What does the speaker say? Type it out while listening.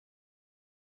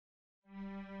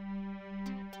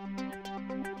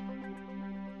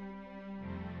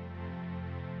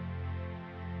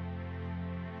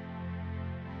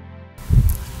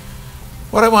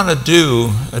What I want to do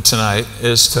tonight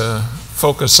is to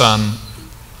focus on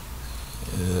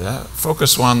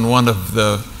one of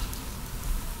the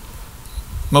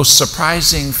most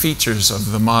surprising features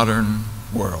of the modern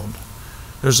world.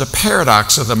 There's a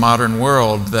paradox of the modern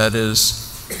world that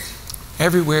is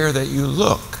everywhere that you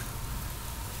look.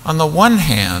 On the one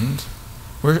hand,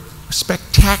 we're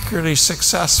spectacularly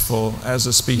successful as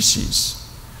a species.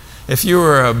 If you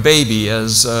were a baby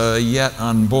as yet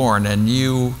unborn and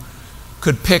you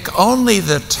could pick only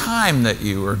the time that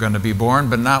you were going to be born,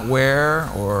 but not where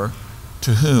or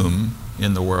to whom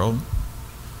in the world,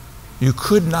 you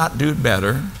could not do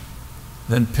better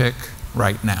than pick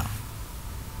right now.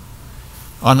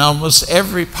 On almost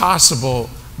every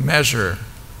possible measure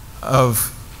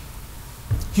of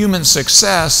human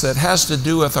success that has to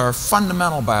do with our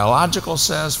fundamental biological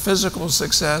success, physical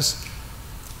success,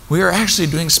 we are actually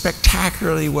doing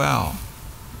spectacularly well.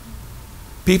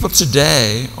 People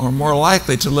today are more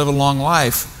likely to live a long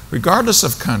life regardless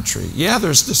of country. Yeah,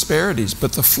 there's disparities,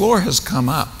 but the floor has come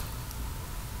up.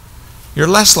 You're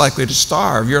less likely to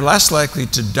starve. You're less likely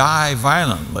to die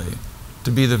violently, to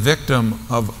be the victim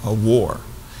of a war.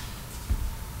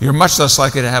 You're much less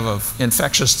likely to have an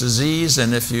infectious disease,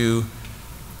 and if you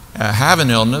have an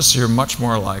illness, you're much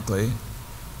more likely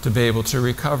to be able to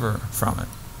recover from it.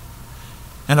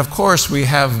 And of course, we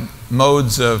have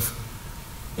modes of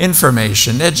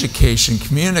information, education,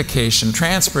 communication,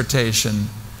 transportation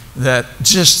that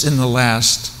just in the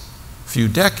last few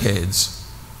decades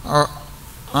are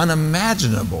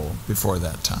unimaginable before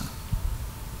that time.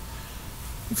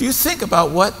 If you think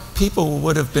about what people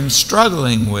would have been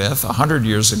struggling with 100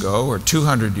 years ago or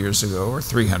 200 years ago or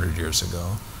 300 years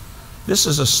ago, this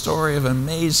is a story of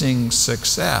amazing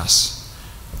success.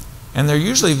 And they're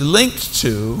usually linked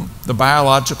to the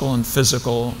biological and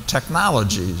physical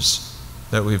technologies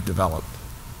that we've developed.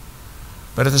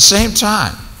 But at the same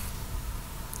time,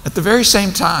 at the very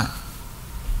same time,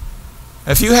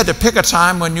 if you had to pick a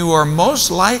time when you are most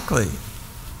likely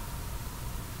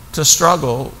to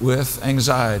struggle with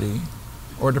anxiety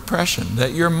or depression,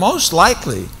 that you're most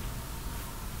likely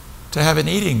to have an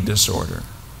eating disorder.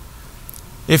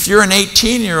 If you're an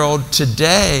 18-year-old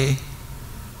today,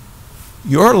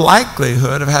 your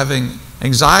likelihood of having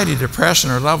anxiety,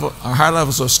 depression, or high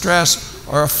levels of stress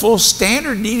are a full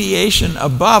standard deviation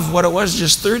above what it was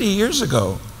just 30 years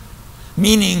ago.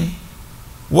 Meaning,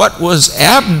 what was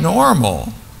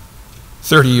abnormal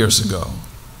 30 years ago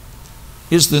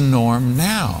is the norm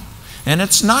now. And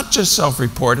it's not just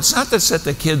self-report. It's not that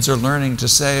the kids are learning to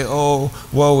say, oh,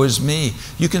 woe is me.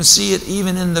 You can see it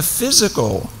even in the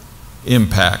physical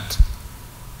impact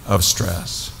of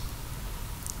stress.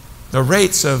 The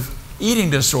rates of eating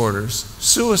disorders,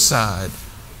 suicide,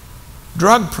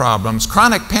 drug problems,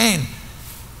 chronic pain.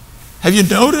 Have you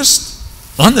noticed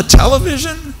on the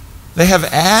television they have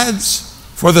ads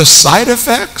for the side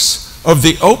effects of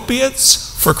the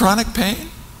opiates for chronic pain?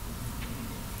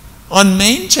 On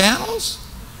main channels?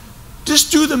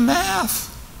 Just do the math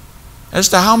as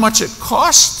to how much it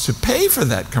costs to pay for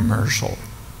that commercial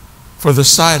for the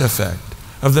side effect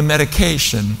of the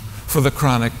medication for the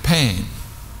chronic pain.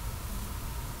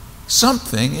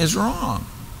 Something is wrong.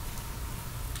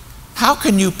 How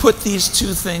can you put these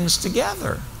two things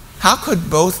together? How could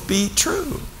both be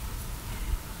true?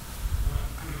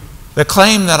 The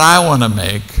claim that I want to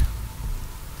make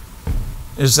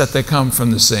is that they come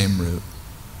from the same root.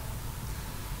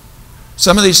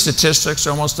 Some of these statistics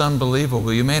are almost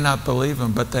unbelievable. You may not believe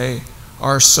them, but they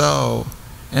are so.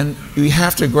 And we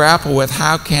have to grapple with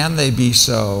how can they be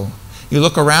so. You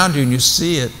look around you and you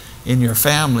see it in your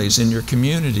families, in your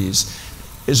communities.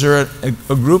 Is there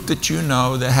a group that you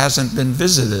know that hasn't been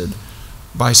visited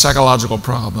by psychological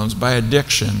problems, by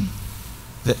addiction,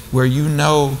 where you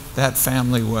know that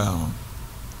family well?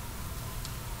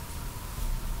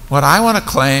 What I want to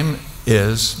claim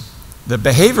is that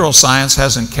behavioral science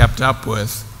hasn't kept up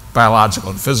with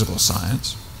biological and physical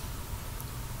science,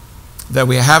 that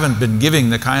we haven't been giving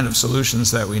the kind of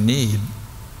solutions that we need,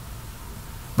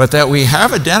 but that we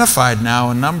have identified now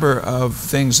a number of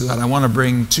things that I want to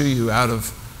bring to you out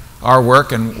of our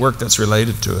work and work that's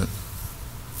related to it.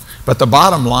 But the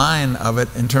bottom line of it,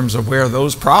 in terms of where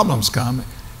those problems come,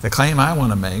 the claim I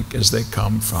want to make is they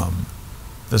come from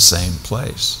the same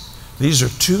place. These are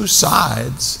two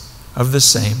sides of the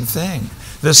same thing.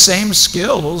 The same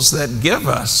skills that give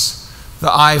us the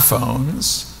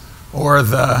iPhones or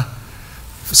the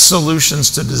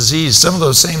solutions to disease, some of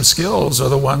those same skills are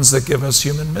the ones that give us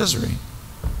human misery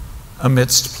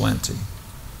amidst plenty.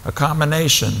 A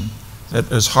combination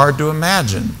that is hard to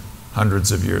imagine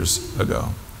hundreds of years ago.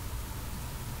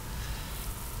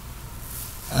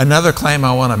 Another claim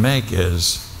I want to make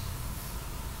is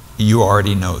you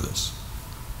already know this.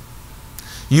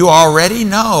 You already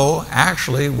know,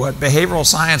 actually, what behavioral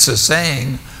science is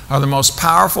saying are the most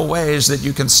powerful ways that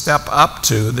you can step up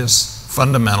to this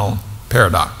fundamental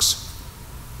paradox.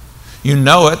 You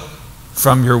know it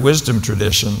from your wisdom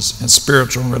traditions and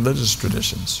spiritual and religious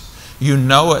traditions. You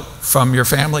know it from your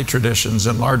family traditions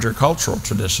and larger cultural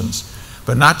traditions.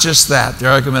 But not just that. The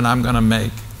argument I'm going to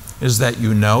make is that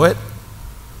you know it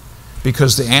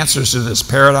because the answers to this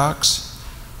paradox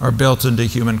are built into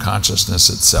human consciousness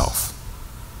itself.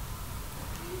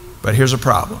 But here's a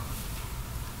problem.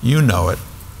 You know it,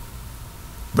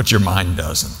 but your mind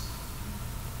doesn't.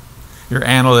 Your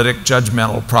analytic,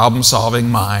 judgmental, problem-solving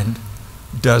mind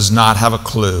does not have a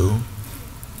clue,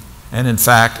 and in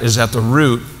fact is at the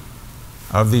root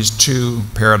of these two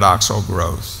paradoxical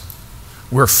growths.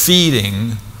 We're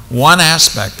feeding one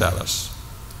aspect of us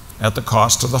at the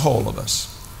cost of the whole of us.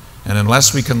 And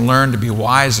unless we can learn to be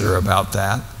wiser about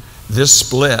that, this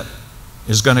split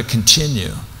is going to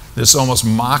continue. This almost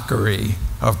mockery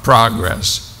of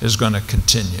progress is going to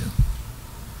continue.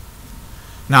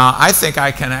 Now, I think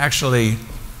I can actually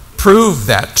prove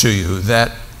that to you,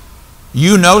 that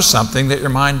you know something that your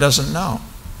mind doesn't know.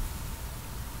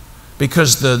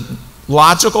 Because the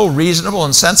logical, reasonable,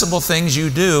 and sensible things you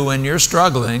do when you're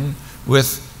struggling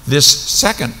with this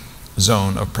second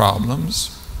zone of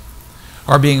problems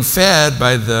are being fed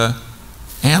by the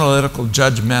analytical,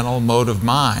 judgmental mode of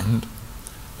mind,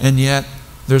 and yet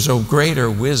there's a greater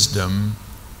wisdom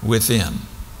within.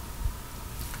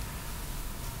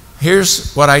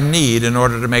 Here's what I need in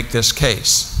order to make this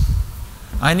case.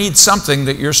 I need something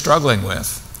that you're struggling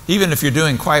with. Even if you're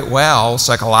doing quite well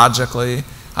psychologically,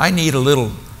 I need a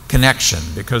little connection,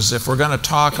 because if we're going to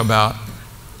talk about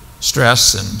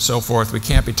stress and so forth, we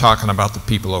can't be talking about the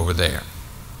people over there.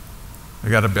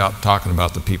 We've got to be talking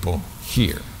about the people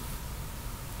here,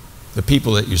 the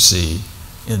people that you see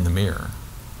in the mirror.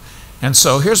 And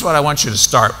so here's what I want you to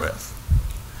start with.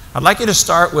 I'd like you to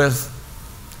start with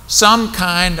some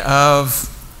kind of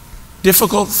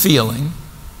difficult feeling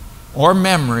or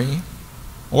memory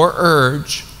or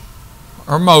urge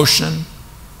or motion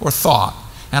or thought.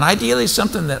 And ideally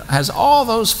something that has all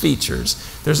those features.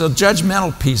 There's a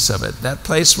judgmental piece of it, that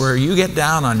place where you get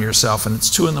down on yourself and it's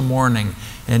 2 in the morning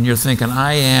and you're thinking,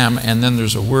 I am, and then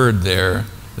there's a word there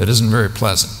that isn't very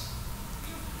pleasant.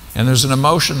 And there's an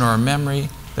emotion or a memory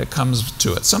that comes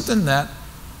to it, something that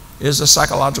is a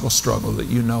psychological struggle that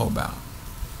you know about.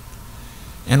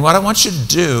 And what I want you to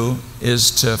do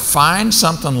is to find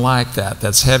something like that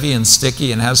that's heavy and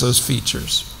sticky and has those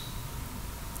features.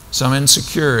 Some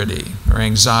insecurity or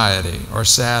anxiety or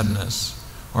sadness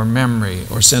or memory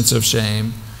or sense of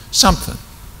shame, something.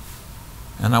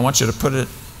 And I want you to put it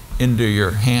into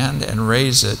your hand and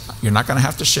raise it. You're not going to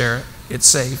have to share it. It's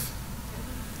safe.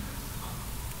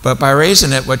 But by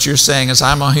raising it, what you're saying is,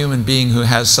 I'm a human being who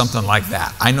has something like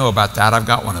that. I know about that. I've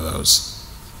got one of those.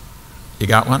 You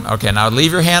got one? Okay, now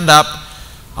leave your hand up.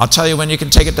 I'll tell you when you can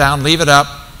take it down. Leave it up.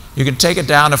 You can take it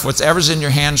down if whatever's in your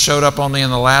hand showed up only in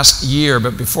the last year,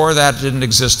 but before that it didn't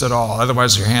exist at all.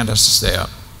 Otherwise, your hand has to stay up.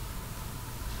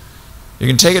 You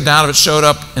can take it down if it showed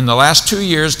up in the last 2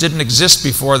 years, didn't exist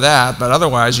before that, but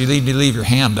otherwise you need to leave your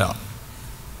hand up.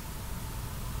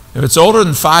 If it's older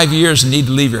than 5 years, you need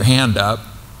to leave your hand up.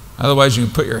 Otherwise, you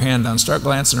can put your hand down, start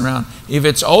glancing around. If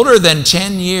it's older than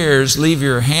 10 years, leave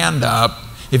your hand up.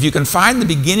 If you can find the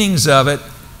beginnings of it,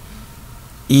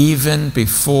 even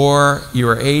before you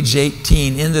were age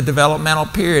 18 in the developmental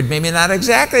period, maybe not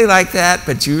exactly like that,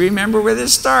 but you remember where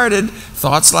this started.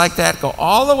 Thoughts like that go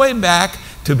all the way back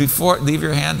to before. Leave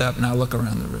your hand up. Now look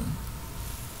around the room.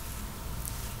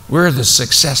 We're the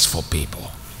successful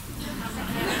people.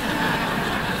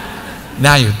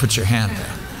 Now you put your hand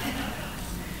down.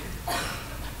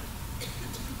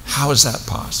 How is that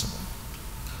possible?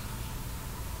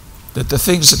 That the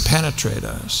things that penetrate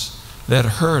us, that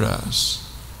hurt us,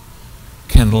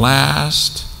 can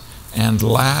last and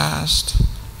last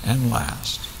and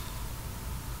last.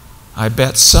 I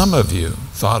bet some of you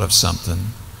thought of something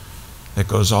that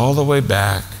goes all the way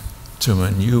back to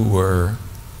when you were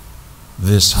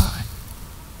this high.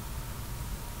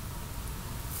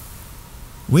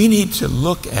 We need to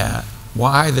look at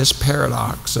why this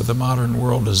paradox of the modern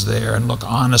world is there and look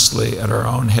honestly at our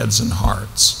own heads and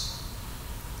hearts,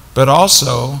 but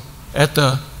also at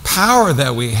the power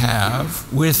that we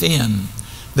have within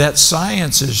that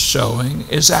science is showing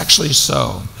is actually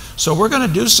so. So we're going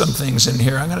to do some things in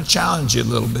here. I'm going to challenge you a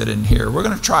little bit in here. We're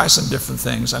going to try some different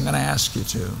things. I'm going to ask you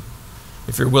to,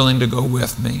 if you're willing to go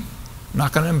with me. I'm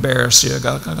not going to embarrass you.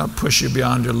 I'm going to push you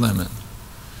beyond your limit.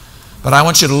 But I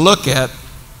want you to look at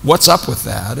what's up with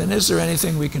that, and is there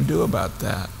anything we can do about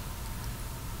that?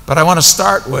 But I want to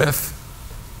start with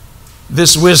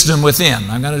this wisdom within.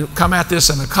 I'm going to come at this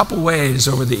in a couple ways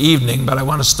over the evening, but I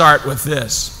want to start with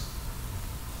this.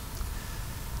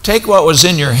 Take what was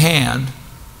in your hand,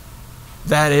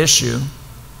 that issue,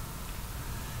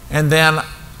 and then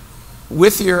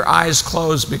with your eyes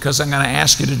closed, because I'm going to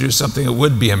ask you to do something that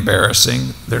would be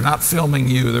embarrassing. They're not filming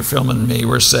you, they're filming me.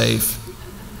 We're safe.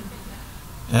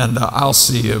 And I'll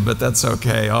see you, but that's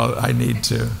okay. I need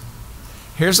to.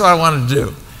 Here's what I want to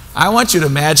do. I want you to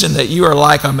imagine that you are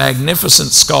like a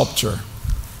magnificent sculptor.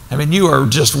 I mean, you are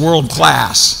just world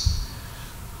class.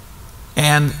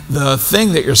 And the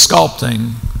thing that you're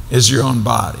sculpting is your own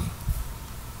body.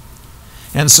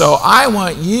 And so I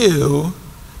want you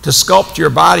to sculpt your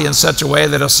body in such a way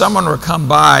that if someone were to come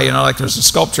by, you know, like there's a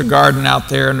sculpture garden out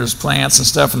there and there's plants and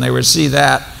stuff, and they would see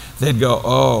that, they'd go,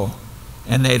 oh,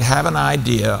 and they'd have an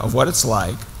idea of what it's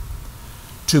like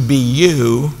to be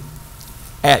you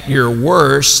at your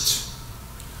worst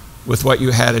with what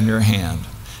you had in your hand.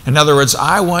 In other words,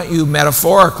 I want you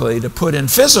metaphorically to put in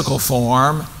physical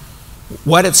form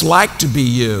what it's like to be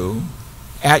you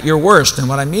at your worst. And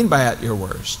what I mean by at your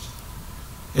worst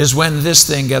is when this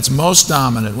thing gets most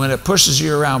dominant, when it pushes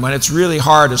you around, when it's really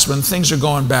hardest, when things are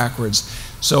going backwards.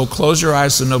 So close your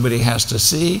eyes so nobody has to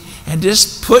see, and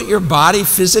just put your body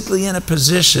physically in a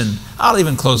position. I'll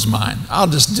even close mine. I'll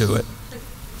just do it.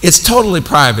 It's totally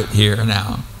private here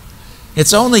now.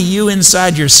 It's only you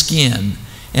inside your skin,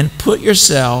 and put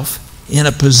yourself in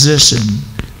a position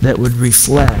that would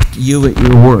reflect you at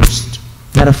your worst,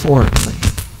 metaphorically.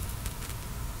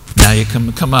 Now you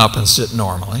can come up and sit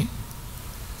normally.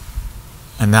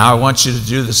 And now I want you to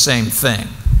do the same thing.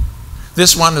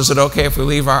 This one, is it okay if we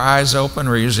leave our eyes open?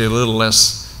 We're usually a little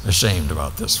less ashamed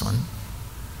about this one.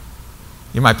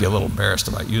 You might be a little embarrassed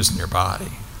about using your body.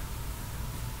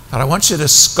 But I want you to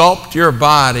sculpt your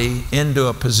body into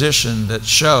a position that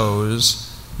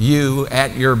shows you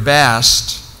at your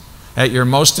best, at your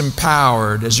most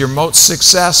empowered, as your most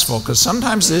successful, because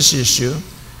sometimes this issue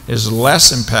is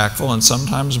less impactful and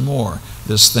sometimes more,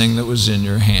 this thing that was in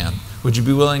your hand. Would you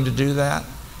be willing to do that?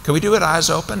 Can we do it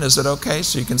eyes open? Is it okay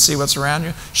so you can see what's around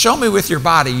you? Show me with your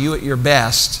body, you at your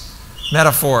best,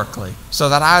 metaphorically, so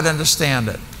that I would understand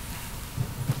it.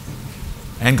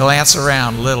 And glance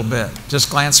around a little bit. Just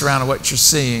glance around at what you're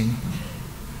seeing.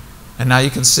 And now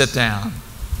you can sit down.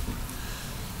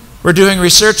 We're doing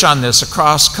research on this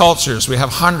across cultures. We have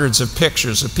hundreds of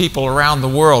pictures of people around the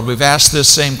world. We've asked this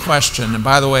same question. And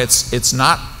by the way, it's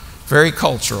not very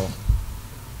cultural.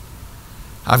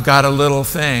 I've got a little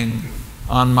thing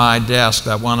on my desk,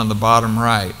 that one on the bottom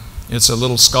right. It's a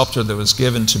little sculpture that was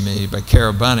given to me by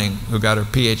Kara Bunning, who got her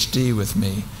PhD with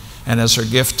me. And as her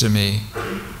gift to me,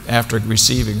 after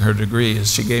receiving her degree,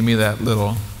 is she gave me that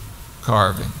little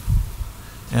carving.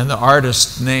 And the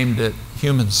artist named it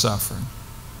Human Suffering.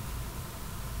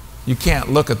 You can't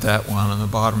look at that one on the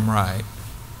bottom right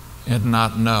and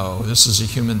not know this is a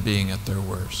human being at their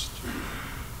worst.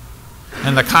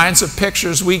 And the kinds of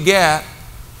pictures we get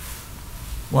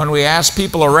when we ask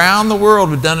people around the world,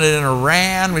 we've done it in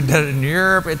Iran, we've done it in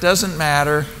Europe, it doesn't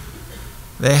matter.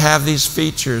 They have these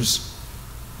features.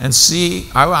 And see,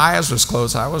 my eyes was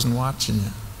closed, I wasn't watching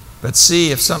you. But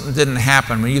see, if something didn't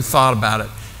happen, when you thought about it,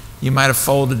 you might have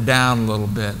folded down a little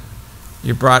bit.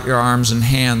 You brought your arms and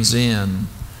hands in.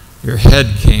 Your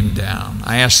head came down.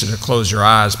 I asked you to close your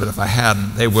eyes, but if I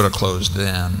hadn't, they would have closed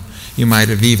then. You might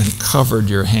have even covered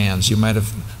your hands. You might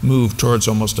have moved towards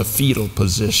almost a fetal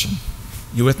position.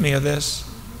 You with me of this?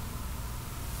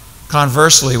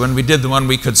 Conversely, when we did the one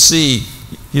we could see,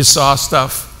 you saw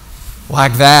stuff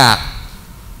like that.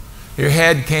 Your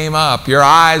head came up, your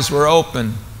eyes were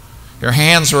open, your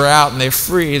hands were out and they're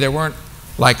free. They weren't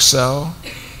like so.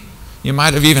 You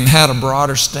might have even had a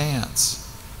broader stance.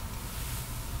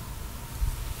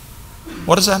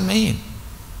 What does that mean?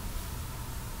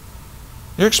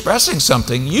 You're expressing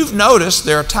something. You've noticed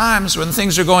there are times when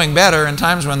things are going better and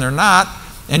times when they're not,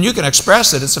 and you can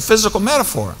express it. It's a physical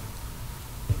metaphor.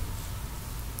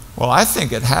 Well, I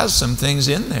think it has some things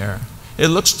in there. It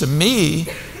looks to me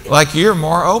like you're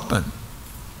more open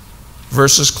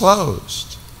versus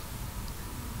closed.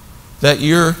 That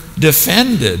you're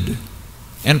defended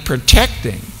and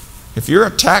protecting. If you're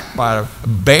attacked by a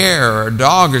bear or a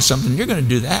dog or something, you're going to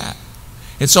do that.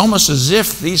 It's almost as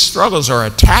if these struggles are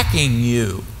attacking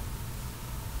you.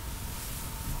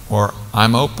 Or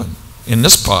I'm open. In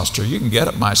this posture, you can get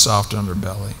at my soft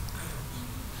underbelly.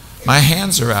 My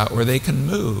hands are out where they can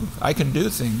move. I can do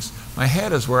things. My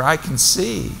head is where I can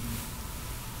see.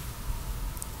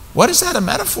 What is that a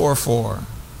metaphor for?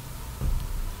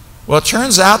 Well, it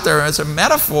turns out there is a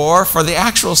metaphor for the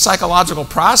actual psychological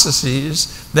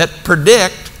processes that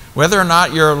predict whether or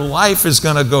not your life is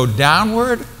going to go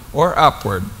downward or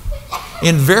upward.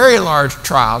 In very large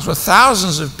trials with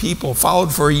thousands of people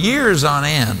followed for years on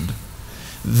end,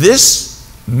 this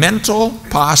mental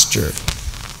posture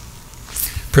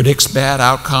predicts bad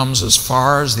outcomes as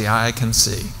far as the eye can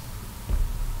see.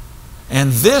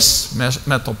 And this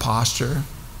mental posture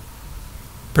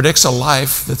predicts a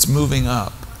life that's moving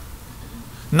up.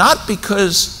 Not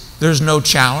because there's no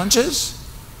challenges.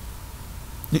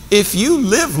 If you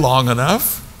live long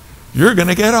enough, you're going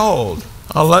to get old.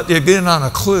 I'll let you get in on a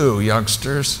clue,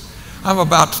 youngsters. I'm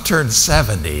about to turn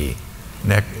 70.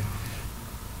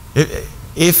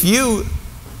 If you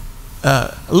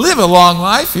live a long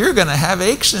life, you're going to have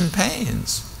aches and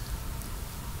pains.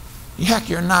 Heck,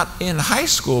 you're not in high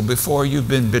school before you've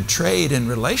been betrayed in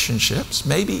relationships,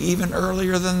 maybe even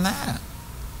earlier than that.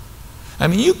 I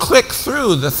mean, you click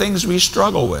through the things we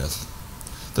struggle with,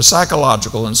 the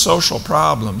psychological and social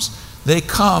problems, they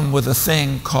come with a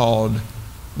thing called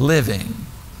living.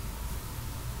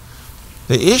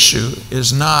 The issue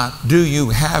is not, do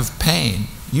you have pain?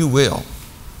 You will.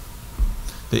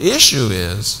 The issue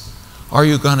is, are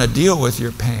you going to deal with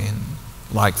your pain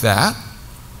like that?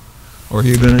 Or are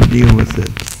you going to deal with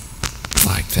it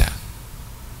like that?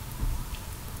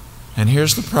 And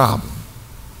here's the problem.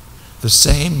 The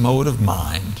same mode of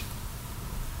mind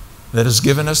that has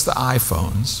given us the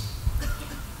iPhones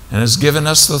and has given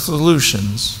us the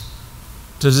solutions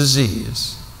to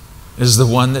disease is the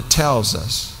one that tells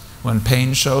us when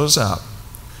pain shows up,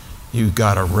 you've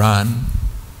got to run,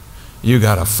 you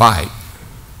got to fight,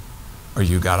 or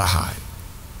you got to hide.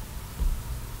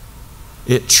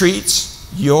 It treats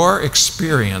your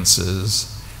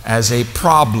experiences as a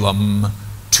problem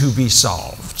to be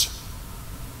solved.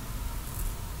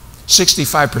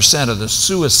 65% of the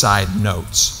suicide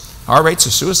notes, our rates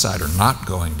of suicide are not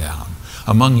going down.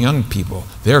 Among young people,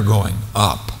 they're going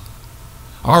up.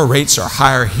 Our rates are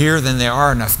higher here than they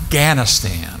are in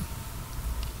Afghanistan,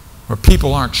 where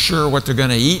people aren't sure what they're going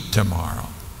to eat tomorrow.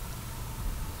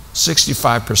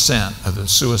 65% of the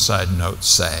suicide notes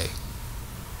say,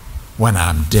 when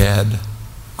I'm dead,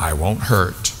 I won't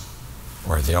hurt,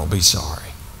 or they'll be sorry.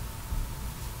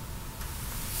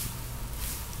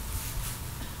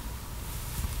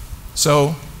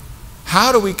 So,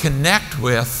 how do we connect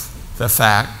with the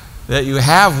fact that you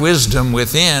have wisdom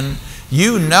within?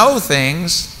 You know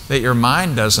things that your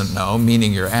mind doesn't know,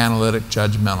 meaning your analytic,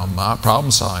 judgmental,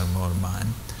 problem-solving mode of mind,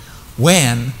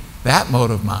 when that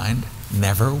mode of mind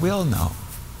never will know,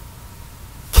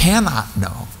 cannot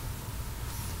know.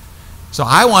 So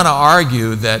I want to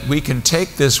argue that we can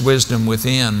take this wisdom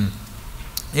within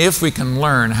if we can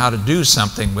learn how to do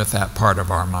something with that part of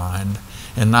our mind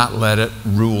and not let it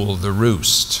rule the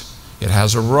roost. It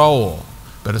has a role,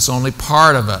 but it's only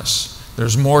part of us.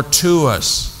 There's more to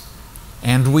us,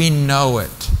 and we know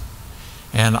it.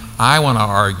 And I want to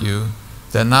argue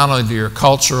that not only do your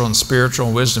cultural and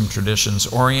spiritual wisdom traditions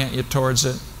orient you towards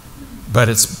it, but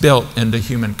it's built into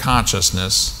human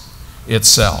consciousness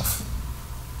itself.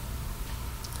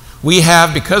 We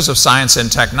have, because of science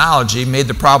and technology, made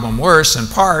the problem worse in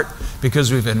part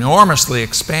because we've enormously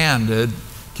expanded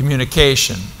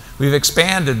communication. We've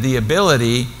expanded the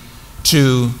ability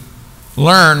to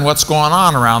learn what's going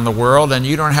on around the world, and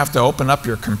you don't have to open up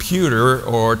your computer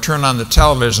or turn on the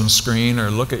television screen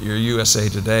or look at your USA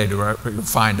Today to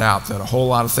find out that a whole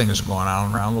lot of things are going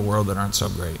on around the world that aren't so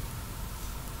great.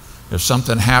 If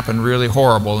something happened really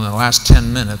horrible in the last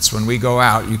 10 minutes, when we go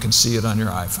out, you can see it on your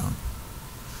iPhone.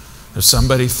 If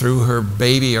somebody threw her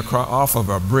baby off of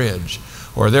a bridge,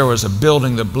 or there was a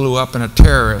building that blew up in a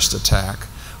terrorist attack,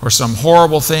 or some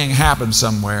horrible thing happened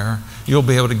somewhere, you'll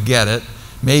be able to get it,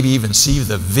 maybe even see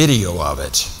the video of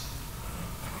it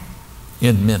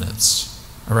in minutes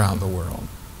around the world.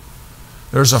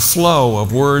 There's a flow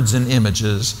of words and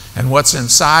images, and what's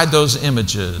inside those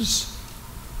images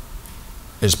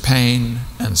is pain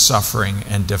and suffering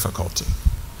and difficulty.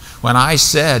 When I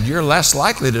said you're less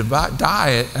likely to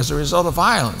die as a result of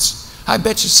violence, I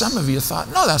bet you some of you thought,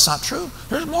 no, that's not true.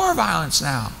 There's more violence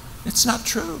now. It's not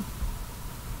true.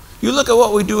 You look at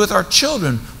what we do with our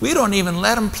children. We don't even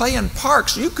let them play in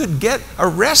parks. You could get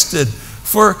arrested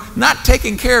for not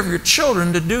taking care of your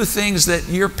children to do things that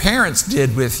your parents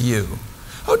did with you.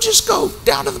 Oh, just go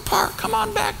down to the park. Come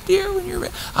on back, dear, when you're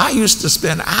ready. I used to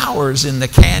spend hours in the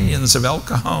canyons of El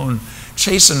Cajon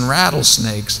chasing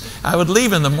rattlesnakes. I would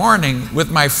leave in the morning with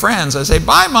my friends. I'd say,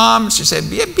 bye, Mom. She'd say,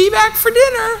 be back for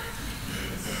dinner.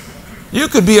 You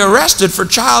could be arrested for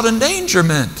child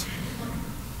endangerment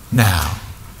now.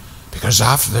 Because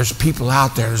after there's people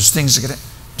out there, there's things that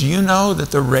Do you know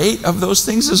that the rate of those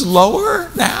things is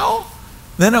lower now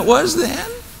than it was then?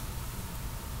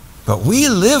 But we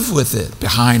live with it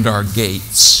behind our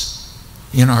gates,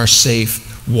 in our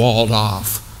safe, walled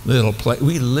off little place.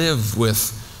 We live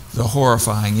with the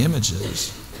horrifying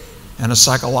images and a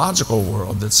psychological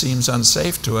world that seems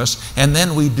unsafe to us, and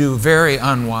then we do very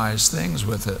unwise things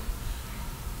with it.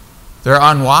 They're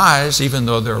unwise even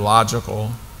though they're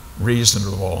logical,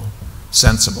 reasonable,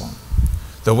 sensible.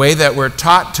 The way that we're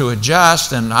taught to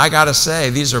adjust, and I got to say,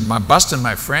 these are busting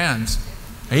my friends.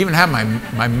 I even have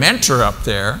my mentor up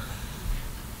there.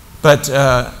 But,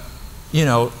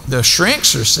 the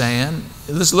shrinks are saying,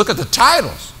 let's look at the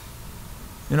titles.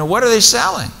 What are they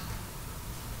selling?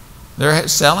 They're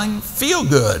selling feel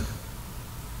good.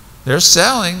 They're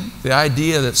selling the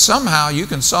idea that somehow you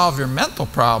can solve your mental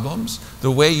problems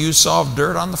the way you solve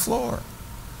dirt on the floor.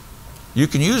 You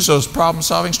can use those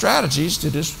problem-solving strategies to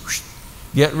just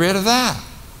get rid of that.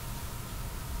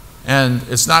 And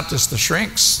it's not just the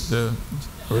shrinks who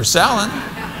are selling.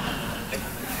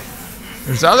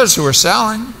 There's others who are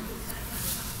selling.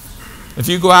 If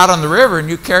you go out on the river and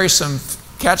you catch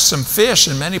some fish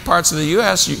in many parts of the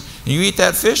U.S., you eat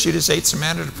that fish, you just ate some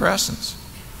antidepressants.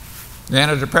 The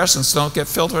antidepressants don't get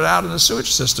filtered out in the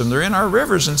sewage system. They're in our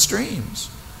rivers and streams.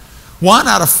 1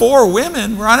 out of 4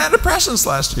 women were on antidepressants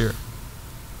last year.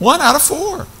 1 out of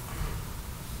 4.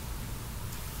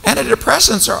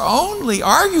 Antidepressants are only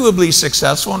arguably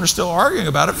successful, and they're still arguing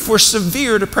about it, for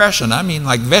severe depression. I mean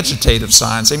like vegetative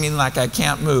signs. I mean like I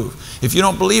can't move. If you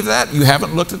don't believe that, you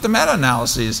haven't looked at the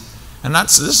meta-analyses. And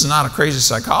this is not a crazy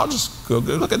psychologist. Go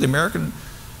look at the American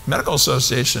Medical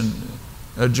Association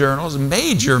journals,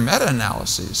 major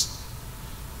meta-analyses.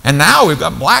 And now we've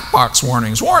got black box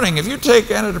warnings. Warning, if you take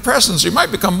antidepressants, you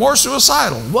might become more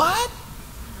suicidal. What?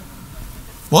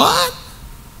 What?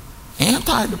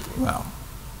 Well,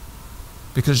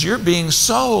 because you're being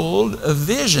sold a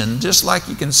vision, just like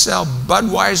you can sell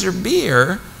Budweiser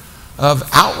beer, of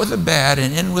out with the bad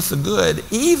and in with the good,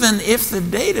 even if the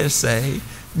data say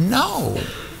no.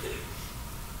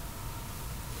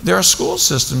 There are school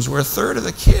systems where 1/3 of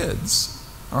the kids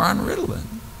are on Ritalin.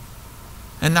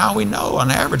 And now we know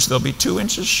on average they'll be 2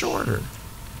 inches shorter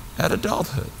at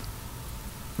adulthood.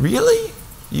 Really?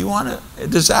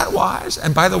 Is that wise?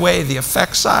 And by the way, the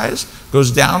effect size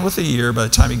goes down with a year. By the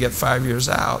time you get 5 years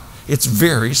out, it's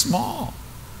very small.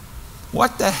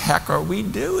 What the heck are we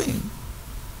doing?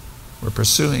 We're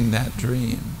pursuing that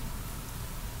dream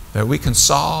that we can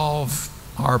solve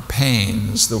our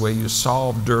pains the way you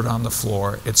solve dirt on the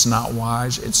floor. It's not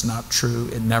wise, it's not true,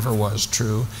 it never was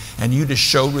true, and you just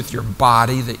showed with your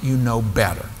body that you know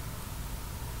better.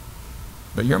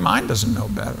 But your mind doesn't know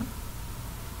better.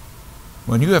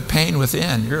 When you have pain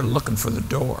within, you're looking for the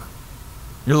door.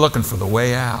 You're looking for the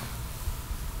way out.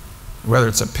 Whether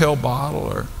it's a pill bottle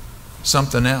or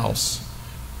something else.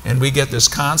 And we get this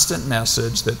constant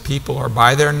message that people are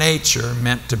by their nature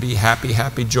meant to be happy,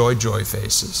 happy, joy, joy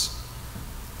faces.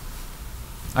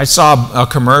 I saw a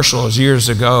commercial years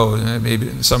ago,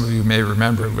 maybe some of you may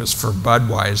remember, it was for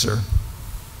Budweiser.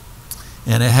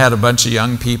 And it had a bunch of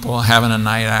young people having a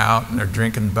night out and they're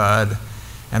drinking Bud.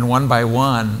 And one by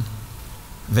one,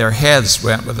 their heads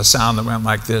went with a sound that went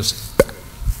like this.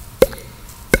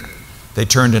 They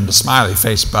turned into smiley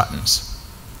face buttons.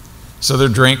 So they're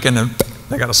drinking and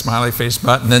they got a smiley face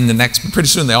button. Then pretty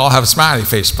soon they all have smiley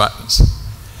face buttons.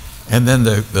 And then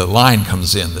the line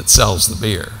comes in that sells the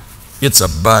beer. It's a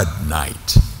Bud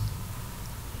night.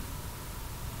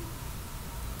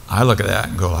 I look at that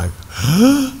and go like,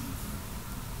 huh?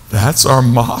 That's our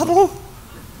model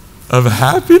of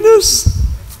happiness?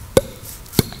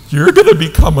 You're going to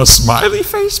become a smiley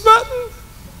face button?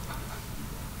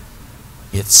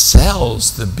 It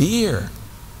sells the beer.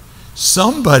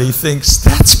 Somebody thinks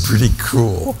that's pretty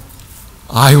cool.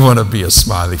 I want to be a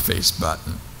smiley face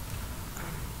button.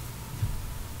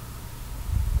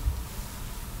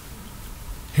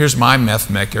 Here's my meth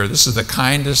maker. This is the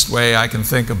kindest way I can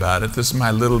think about it. This is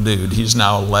my little dude. He's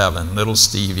now 11, little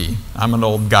Stevie. I'm an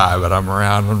old guy, but I'm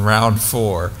around in round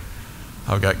 4.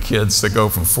 I've got kids that go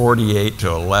from 48 to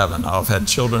 11. I've had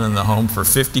children in the home for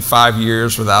 55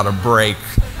 years without a break.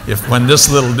 When this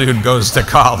little dude goes to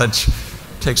college, it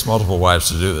takes multiple wives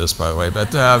to do this, by the way,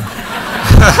 but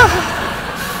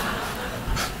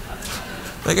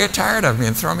they get tired of me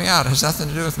and throw me out. It has nothing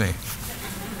to do with me.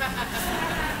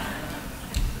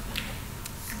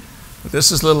 But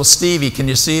this is little Stevie. Can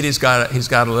you see it? He's got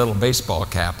a little baseball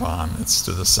cap on. It's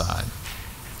to the side.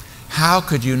 How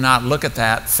could you not look at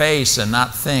that face and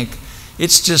not think,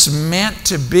 it's just meant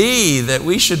to be that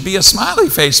we should be a smiley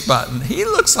face button? He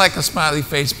looks like a smiley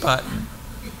face button.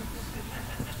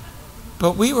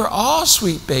 But we were all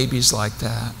sweet babies like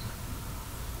that.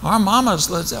 Our mamas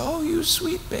would say, oh, you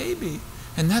sweet baby.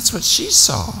 And that's what she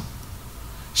saw.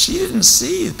 She didn't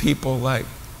see people like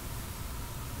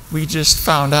we just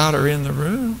found out are in the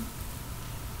room.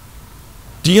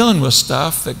 Dealing with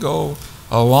stuff that go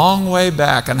a long way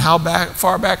back. And how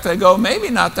far back they go, maybe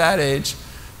not that age.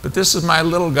 But this is my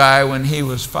little guy when he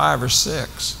was 5 or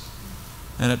 6.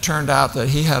 And it turned out that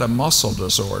he had a muscle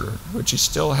disorder, which he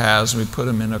still has. We put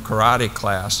him in a karate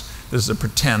class. This is a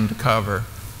pretend cover.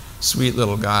 Sweet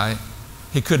little guy.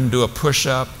 He couldn't do a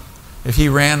push-up. If he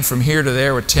ran from here to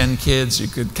there with 10 kids, you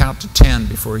could count to 10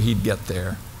 before he'd get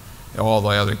there. All the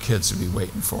other kids would be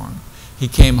waiting for him. He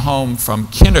came home from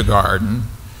kindergarten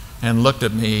and looked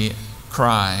at me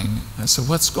crying. I said,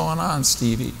 what's going on,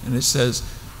 Stevie? And he says,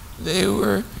 they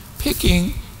were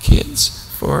picking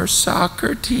kids for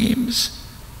soccer teams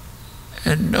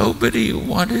and nobody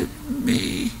wanted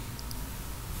me.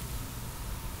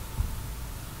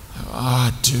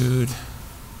 Ah, dude.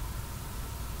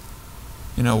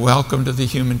 You know, welcome to the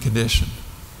human condition.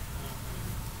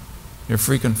 You're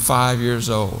freaking 5 years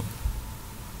old.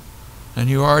 And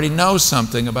you already know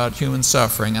something about human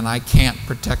suffering, and I can't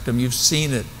protect them. You've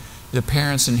seen it. The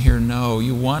parents in here know.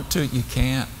 You want to, you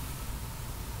can't.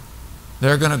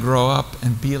 They're going to grow up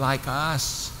and be like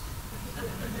us.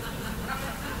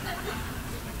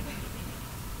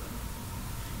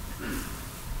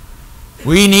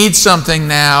 We need something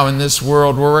now in this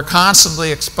world where we're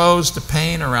constantly exposed to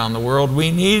pain around the world.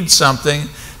 We need something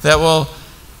that will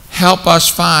help us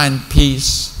find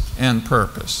peace and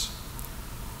purpose.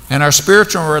 And our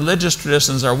spiritual and religious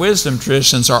traditions, our wisdom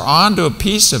traditions are onto a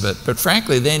piece of it, but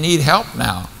frankly, they need help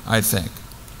now, I think.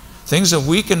 Things have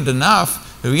weakened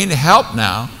enough that we need help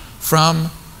now from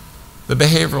the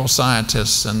behavioral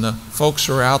scientists and the folks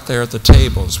who are out there at the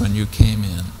tables when you came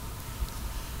in.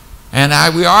 And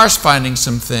we are finding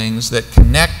some things that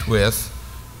connect with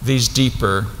these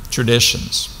deeper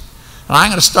traditions. And I'm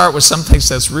going to start with some things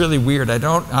that's really weird. I'm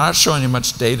not showing you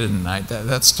much data tonight.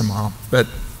 That's tomorrow. But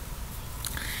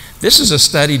this is a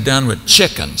study done with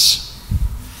chickens.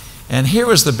 And here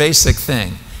was the basic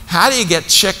thing. How do you get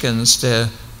chickens to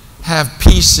have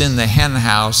peace in the hen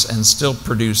house and still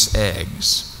produce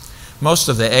eggs? Most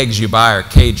of the eggs you buy are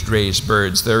caged raised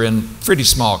birds. They're in pretty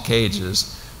small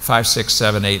cages. 5, 6,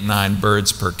 7, 8, 9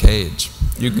 birds per cage.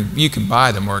 You can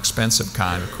buy the more expensive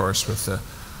kind, of course, with the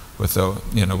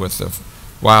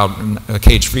wild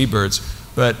cage-free birds.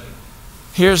 But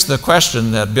here's the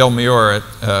question that Bill Muir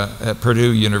at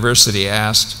Purdue University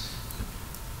asked: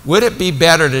 would it be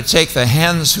better to take the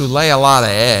hens who lay a lot of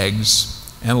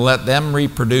eggs and let them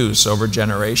reproduce over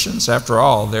generations? After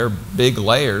all, they're big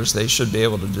layers; they should be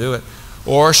able to do it.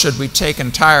 Or should we take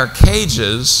entire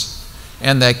cages?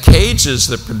 And the cages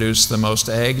that produce the most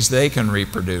eggs, they can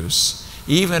reproduce,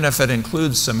 even if it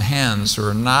includes some hens who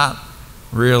are not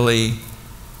really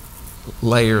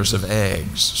layers of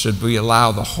eggs. Should we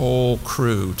allow the whole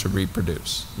crew to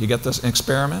reproduce? You get this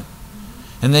experiment?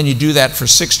 And then you do that for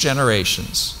 6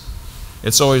 generations.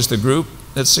 It's always the group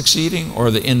that's succeeding or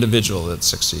the individual that's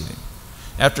succeeding.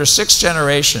 After 6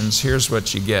 generations, here's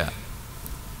what you get.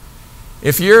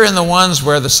 If you're in the ones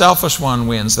where the selfish one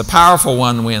wins, the powerful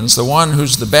one wins, the one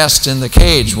who's the best in the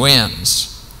cage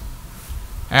wins.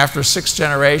 After 6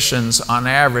 generations, on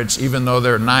average, even though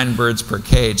there are 9 birds per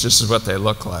cage, this is what they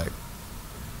look like.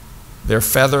 They're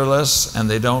featherless and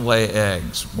they don't lay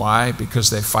eggs. Why?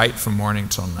 Because they fight from morning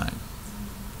till night.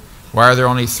 Why are there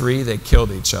only 3? They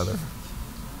killed each other.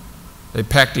 They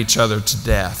pecked each other to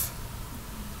death.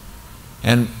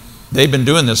 And they've been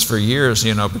doing this for years,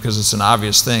 you know, because it's an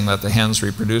obvious thing. Let the hens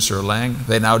reproduce or laying.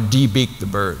 They now de-beak the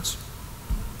birds.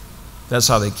 That's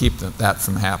how they keep that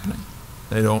from happening.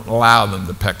 They don't allow them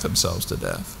to peck themselves to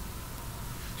death.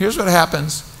 Here's what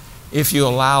happens if you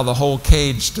allow the whole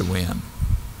cage to win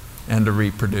and to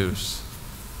reproduce.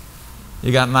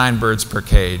 You got 9 birds per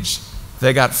cage.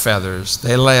 They got feathers.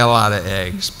 They lay a lot of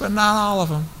eggs, but not all of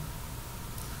them.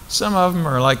 Some of them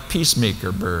are like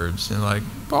peacemaker birds, and like,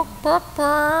 bark, bark,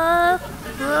 bark,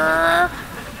 bark.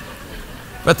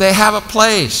 But they have a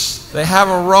place, they have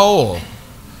a role,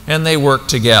 and they work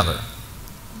together.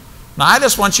 Now, I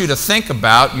just want you to think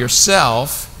about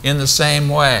yourself in the same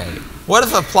way. What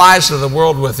if it applies to the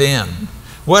world within?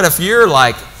 What if you're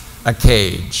like a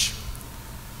cage?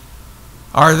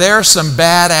 Are there some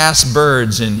badass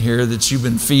birds in here that you've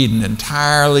been feeding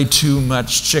entirely too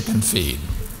much chicken feed?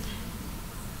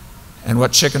 And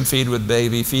what chicken feed would they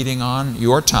be feeding on?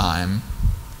 Your time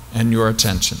and your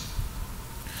attention.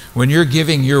 When you're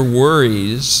giving your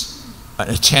worries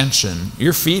attention,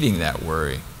 you're feeding that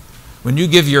worry. When you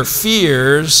give your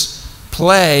fears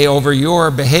play over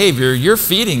your behavior, you're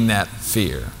feeding that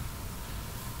fear.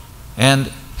 And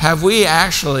have we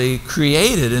actually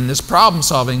created in this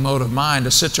problem-solving mode of mind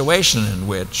a situation in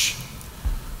which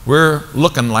we're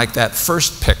looking like that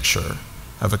first picture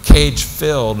of a cage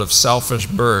filled of selfish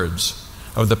birds,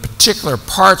 of the particular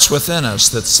parts within us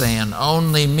that's saying,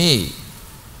 only me,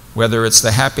 whether it's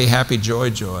the happy, happy, joy,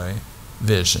 joy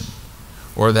vision,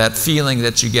 or that feeling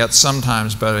that you get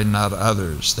sometimes but not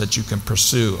others, that you can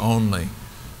pursue only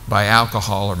by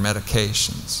alcohol or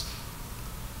medications.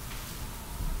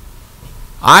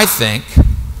 I think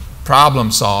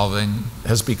problem solving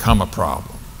has become a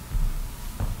problem.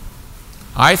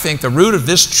 I think the root of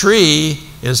this tree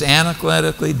is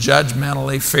analytically,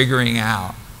 judgmentally figuring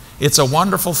out. It's a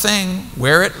wonderful thing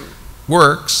where it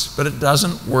works, but it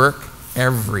doesn't work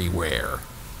everywhere.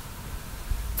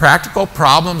 Practical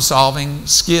problem-solving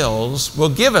skills will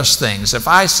give us things. If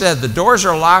I said, the doors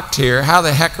are locked here, how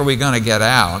the heck are we going to get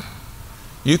out?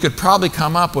 You could probably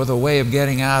come up with a way of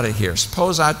getting out of here.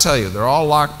 Suppose I tell you, they're all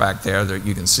locked back there.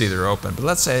 You can see they're open. But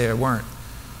let's say they weren't.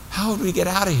 How would we get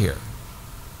out of here?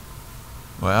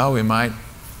 Well, we might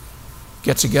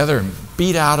get together and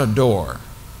beat out a door.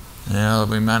 Well,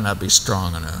 we might not be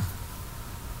strong enough.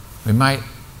 We might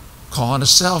call on a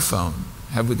cell phone.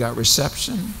 Have we got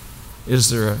reception?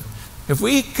 If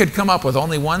we could come up with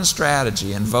only one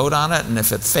strategy and vote on it, and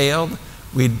if it failed,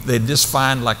 they'd just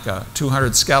find like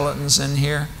 200 skeletons in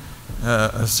here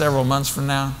several months from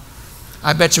now,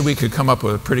 I bet you we could come up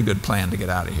with a pretty good plan to get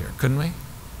out of here, couldn't we?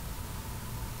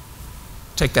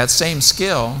 Take that same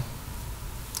skill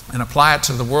and apply it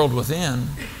to the world within.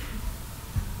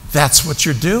 That's what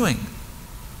you're doing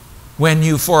when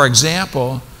you, for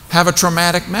example, have a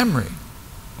traumatic memory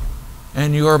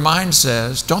and your mind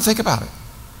says, don't think about it.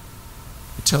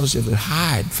 It tells you to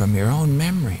hide from your own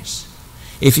memories.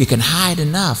 If you can hide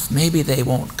enough, maybe they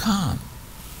won't come.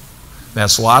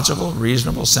 That's logical,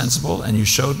 reasonable, sensible, and you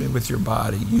showed me with your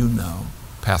body, you know,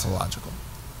 pathological.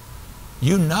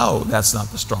 You know that's not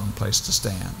the strong place to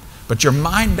stand. But your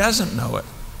mind doesn't know it,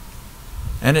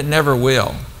 and it never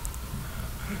will.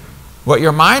 What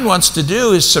your mind wants to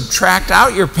do is subtract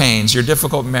out your pains, your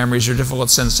difficult memories, your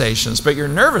difficult sensations, but your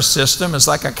nervous system is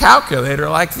like a calculator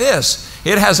like this.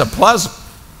 It has a plus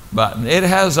button, it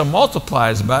has a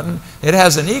multiplies button, it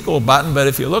has an equal button, but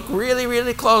if you look really,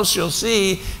 really close, you'll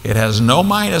see it has no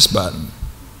minus button,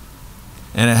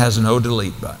 and it has no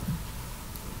delete button.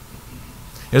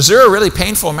 Is there a really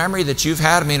painful memory that you've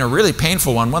had? I mean, a really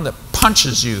painful one that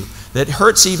punches you, that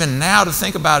hurts even now to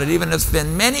think about it, even if it's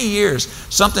been many years,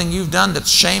 something you've done that's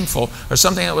shameful, or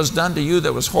something that was done to you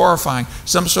that was horrifying,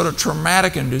 some sort of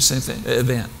traumatic inducing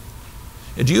event.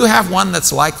 Do you have one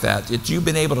that's like that, that you've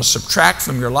been able to subtract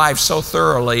from your life so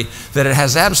thoroughly that it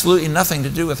has absolutely nothing to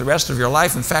do with the rest of your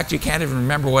life? In fact, you can't even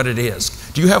remember what it is.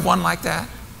 Do you have one like that?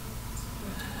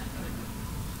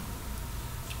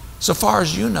 So far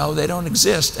as you know, they don't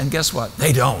exist, and guess what?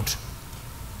 They don't.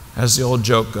 As the old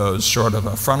joke goes, short of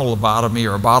a frontal lobotomy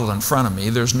or a bottle in front of me,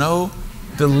 there's no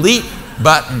delete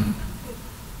button.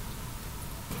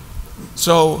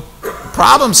 So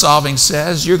problem solving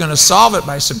says you're going to solve it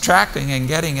by subtracting and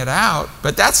getting it out,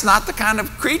 but that's not the kind of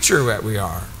creature that we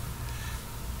are.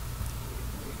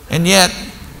 And yet,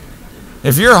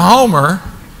 if you're Homer,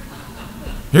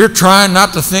 you're trying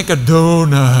not to think of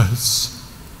donuts.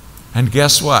 And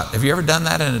guess what? Have you ever done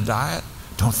that in a diet?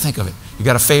 Don't think of it. You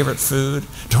got a favorite food?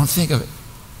 Don't think of it.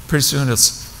 Pretty soon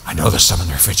it's, I know there's some in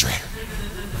the refrigerator.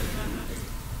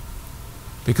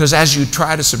 Because as you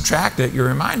try to subtract it, you're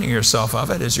reminding yourself of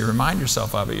it. As you remind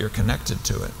yourself of it, you're connected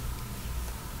to it.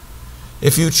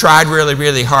 If you tried really,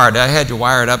 really hard, I had you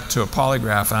wired up to a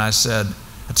polygraph, and I said,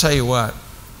 I tell you what,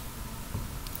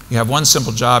 you have one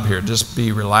simple job here, just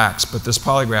be relaxed, but this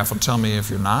polygraph will tell me if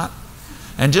you're not.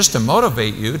 And just to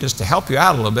motivate you, just to help you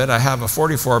out a little bit, I have a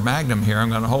 .44 Magnum here. I'm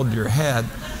going to hold to your head.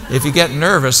 If you get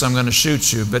nervous, I'm going to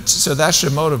shoot you. But so that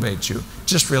should motivate you.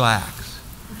 Just relax.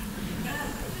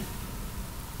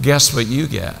 Guess what you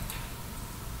get?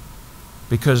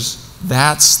 Because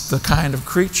that's the kind of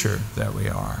creature that we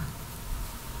are.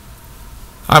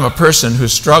 I'm a person who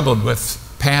struggled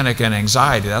with panic and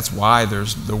anxiety. That's why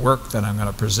there's the work that I'm going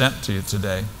to present to you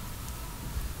today.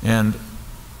 And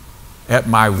at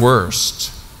my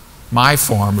worst, my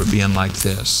form of being like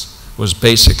this was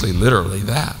basically literally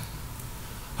that.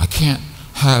 I can't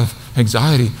have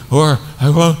anxiety or I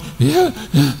won't, yeah.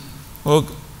 Well,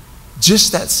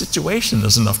 just that situation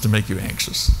is enough to make you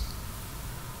anxious.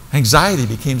 Anxiety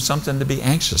became something to be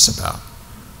anxious about.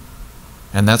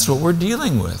 And that's what we're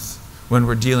dealing with when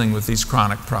we're dealing with these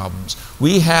chronic problems.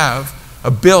 We have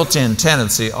a built-in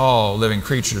tendency, all living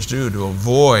creatures do, to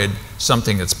avoid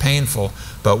something that's painful,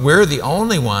 but we're the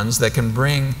only ones that can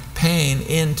bring pain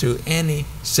into any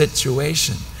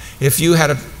situation. If you had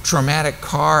a traumatic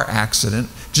car accident,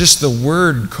 just the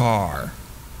word car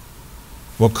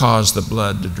will cause the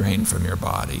blood to drain from your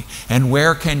body. And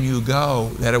where can you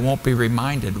go that it won't be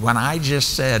reminded? When I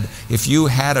just said, if you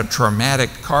had a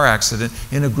traumatic car accident,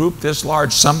 in a group this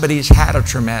large, somebody's had a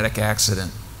traumatic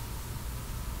accident.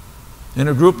 In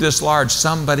a group this large,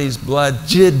 somebody's blood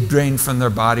did drain from their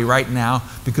body right now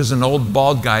because an old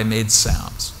bald guy made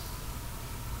sounds.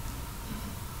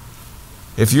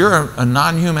 If you're a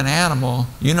non-human animal,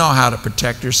 you know how to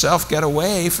protect yourself, get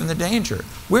away from the danger.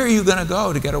 Where are you going to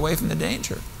go to get away from the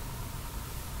danger?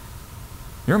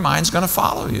 Your mind's going to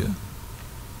follow you.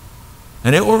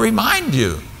 And it will remind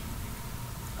you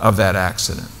of that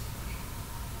accident,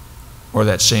 or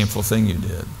that shameful thing you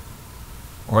did,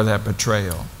 or that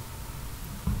betrayal,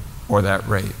 or that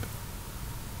rape.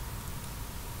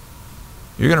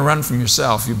 You're going to run from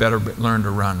yourself, you better learn to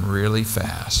run really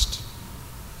fast.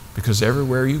 Because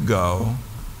everywhere you go,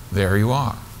 there you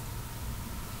are.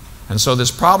 And so this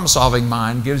problem-solving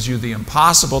mind gives you the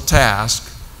impossible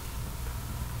task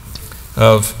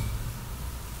of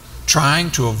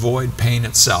trying to avoid pain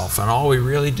itself. And all we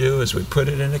really do is we put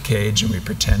it in a cage and we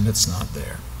pretend it's not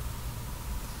there.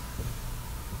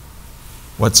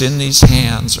 What's in these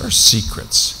hands are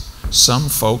secrets. Some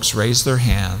folks raise their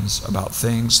hands about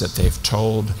things that they've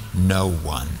told no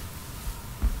one,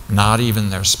 not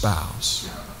even their spouse.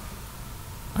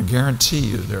 I guarantee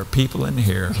you there are people in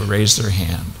here who raise their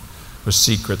hand with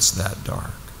secrets that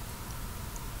dark.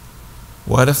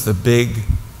 What if the big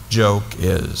joke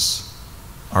is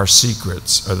our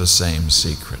secrets are the same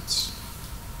secrets?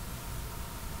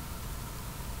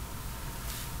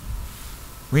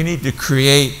 We need to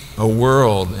create a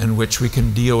world in which we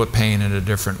can deal with pain in a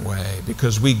different way,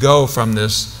 because we go from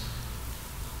this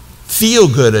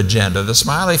feel-good agenda, the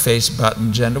smiley face button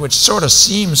agenda, which sort of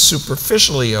seems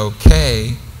superficially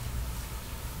okay.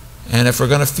 And if we're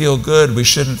going to feel good, we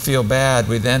shouldn't feel bad.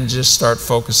 We then just start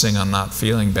focusing on not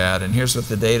feeling bad. And here's what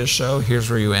the data show. Here's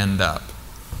where you end up.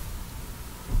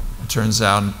 It turns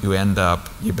out you end up,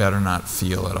 you better not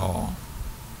feel at all.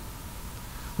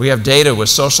 We have data with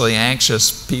socially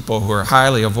anxious people who are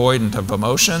highly avoidant of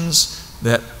emotions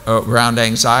that around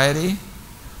anxiety.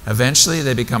 Eventually,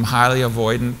 they become highly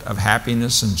avoidant of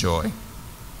happiness and joy.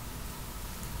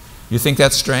 You think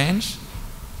that's strange?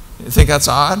 You think that's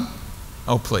odd?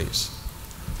 Oh, please.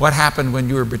 What happened when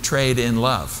you were betrayed in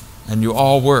love? And you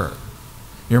all were.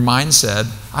 Your mind said,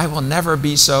 I will never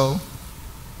be so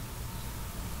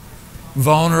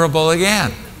vulnerable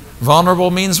again.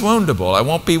 Vulnerable means woundable. I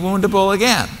won't be woundable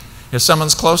again. If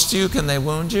someone's close to you, can they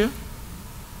wound you?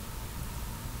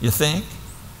 You think?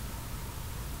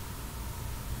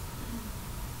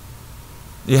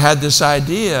 You had this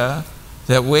idea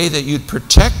that way that you'd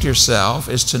protect yourself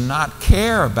is to not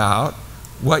care about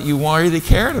what you already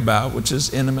cared about, which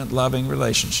is intimate, loving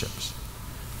relationships.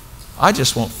 I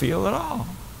just won't feel at all.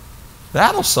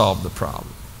 That'll solve the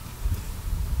problem.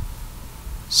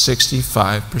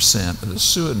 65% of the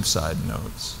suicide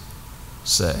notes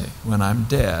say, when I'm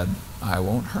dead, I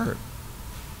won't hurt.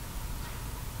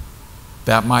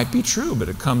 That might be true, but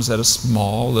it comes at a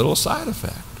small little side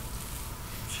effect.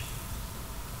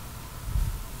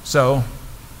 So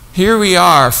here we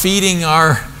are feeding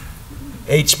our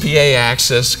HPA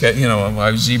axis, you know,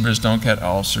 why zebras don't get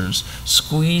ulcers,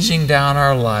 squeezing down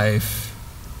our life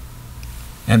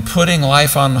and putting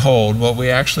life on hold, what we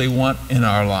actually want in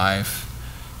our life,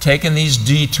 taking these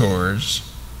detours,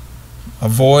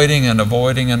 avoiding and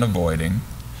avoiding and avoiding,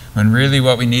 when really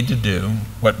what we need to do,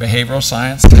 what behavioral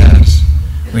science says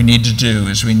we need to do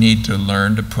is we need to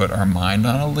learn to put our mind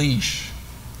on a leash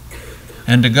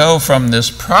and to go from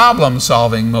this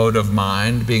problem-solving mode of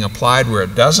mind being applied where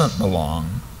it doesn't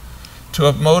belong to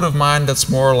a mode of mind that's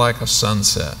more like a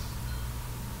sunset.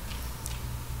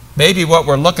 Maybe what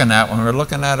we're looking at when we're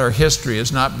looking at our history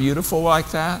is not beautiful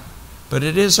like that, but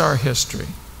it is our history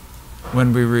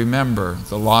when we remember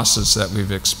the losses that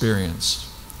we've experienced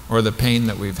or the pain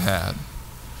that we've had.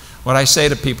 What I say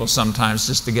to people sometimes,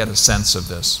 just to get a sense of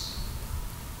this,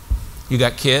 you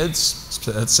got kids?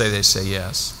 Let's say they say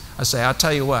yes. I say, I'll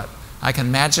tell you what, I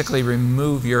can magically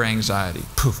remove your anxiety.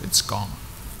 Poof, it's gone.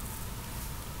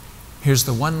 Here's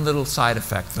the one little side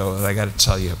effect, though, that I got to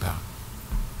tell you about.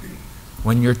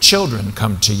 When your children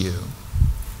come to you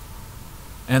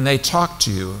and they talk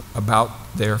to you about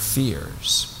their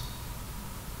fears,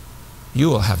 you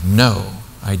will have no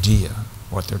idea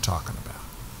what they're talking about.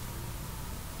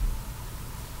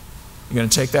 You going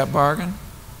to take that bargain?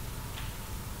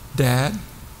 Dad,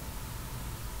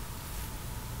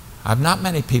 I have not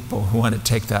many people who want to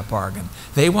take that bargain.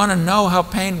 They want to know how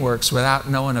pain works without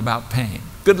knowing about pain.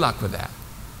 Good luck with that.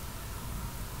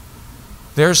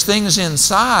 There's things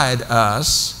inside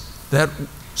us that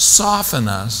soften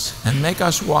us and make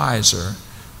us wiser,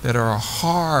 that are a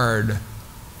hard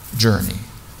journey,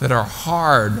 that are a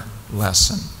hard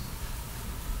lesson.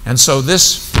 And so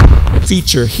this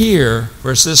feature here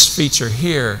versus this feature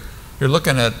here, you're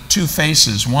looking at two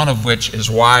faces, one of which is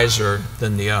wiser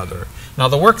than the other. Now,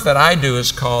 the work that I do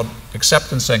is called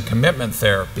Acceptance and Commitment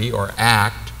Therapy, or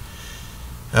ACT.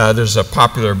 There's a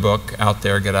popular book out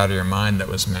there, Get Out of Your Mind, that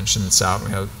was mentioned. It's out.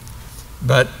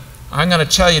 But I'm going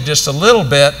to tell you just a little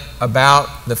bit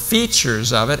about the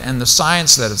features of it and the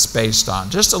science that it's based on,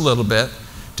 just a little bit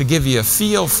to give you a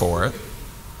feel for it.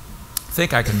 I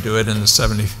think I can do it in the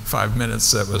 75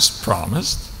 minutes that was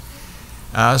promised,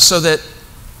 so that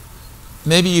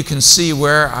maybe you can see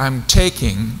where I'm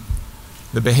taking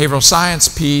the behavioral science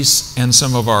piece and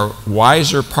some of our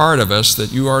wiser part of us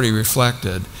that you already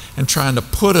reflected, and trying to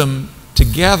put them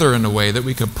together in a way that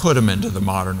we could put them into the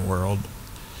modern world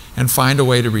and find a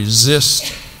way to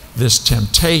resist this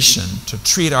temptation to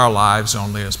treat our lives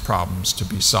only as problems to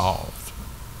be solved.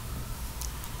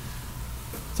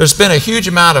 There's been a huge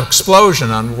amount of explosion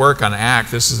on work on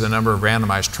ACT. This is the number of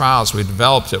randomized trials. We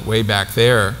developed it way back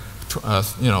there,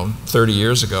 30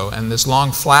 years ago. And this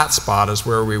long flat spot is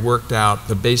where we worked out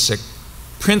the basic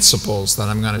principles that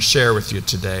I'm going to share with you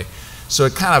today. So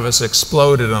it kind of has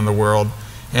exploded on the world,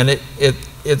 and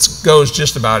it goes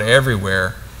just about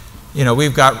everywhere. You know,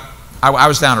 we've got, I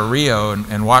was down at Rio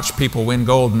and watched people win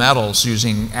gold medals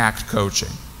using ACT coaching.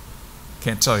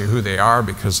 Can't tell you who they are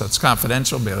because that's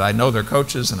confidential, but I know they're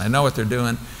coaches and I know what they're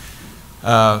doing.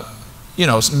 You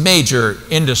know, major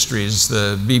industries,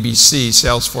 the BBC,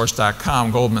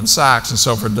 Salesforce.com, Goldman Sachs, and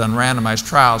so forth, done randomized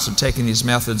trials and taking these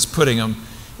methods, putting them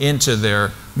into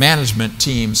their management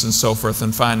teams and so forth,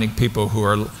 and finding people who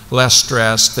are less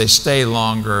stressed, they stay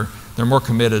longer, they're more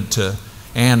committed to,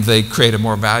 and they create a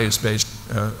more values-based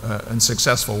and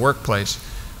successful workplace.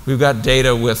 We've got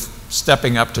data with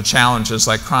stepping up to challenges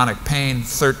like chronic pain,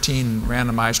 13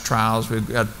 randomized trials. We've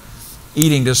got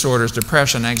eating disorders,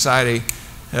 depression, anxiety,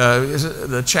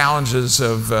 the challenges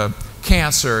of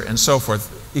cancer and so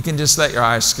forth. You can just let your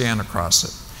eyes scan across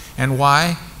it. And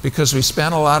why? Because we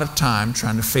spent a lot of time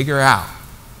trying to figure out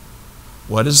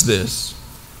what is this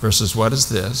versus what is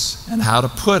this, and how to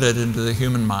put it into the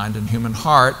human mind and human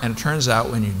heart. And it turns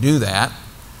out when you do that,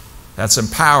 that's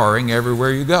empowering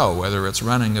everywhere you go, whether it's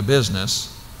running a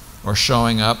business or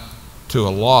showing up to a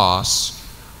loss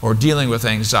or dealing with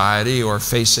anxiety or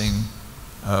facing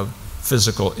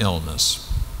physical illness.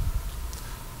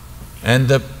 And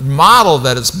the model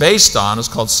that it's based on is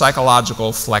called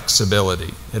psychological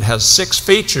flexibility. It has 6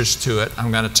 features to it.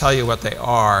 I'm going to tell you what they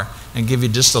are and give you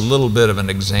just a little bit of an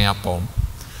example,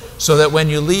 so that when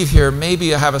you leave here, maybe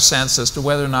you have a sense as to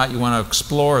whether or not you want to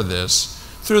explore this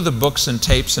through the books and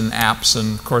tapes and apps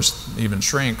and, of course, even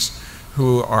shrinks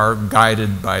who are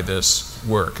guided by this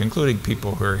work, including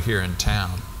people who are here in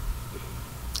town.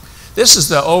 This is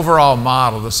the overall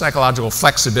model, the psychological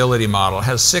flexibility model. It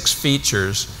has 6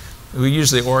 features. We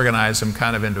usually organize them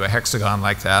kind of into a hexagon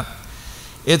like that.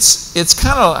 It's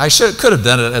kind of, could have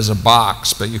done it as a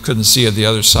box, but you couldn't see the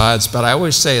other sides. But I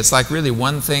always say it's like really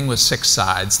one thing with 6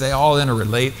 sides. They all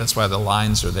interrelate. That's why the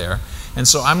lines are there. And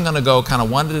so I'm going to go kind of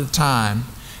one at a time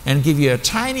and give you a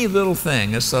tiny little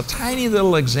thing. It's a tiny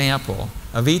little example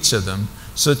of each of them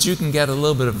so that you can get a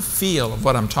little bit of a feel of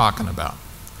what I'm talking about.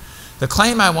 The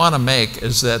claim I want to make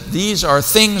is that these are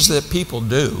things that people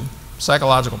do,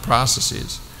 psychological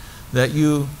processes, that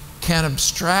you can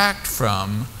abstract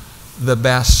from the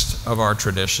best of our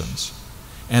traditions.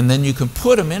 And then you can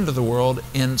put them into the world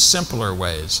in simpler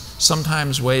ways,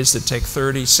 sometimes ways that take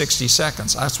 30, 60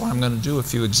 seconds. That's why I'm going to do a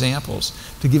few examples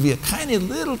to give you a tiny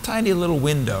little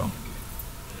window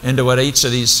into what each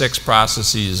of these 6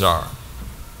 processes are.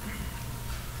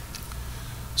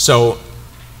 So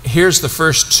here's the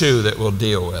first 2 that we'll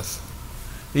deal with.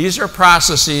 These are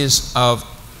processes of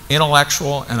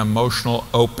intellectual and emotional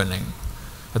opening.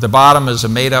 At the bottom is a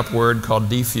made-up word called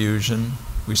diffusion.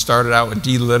 We started out with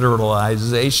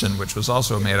deliteralization, which was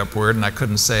also a made-up word, and I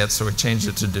couldn't say it, so we changed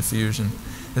it to diffusion.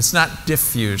 It's not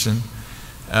diffusion,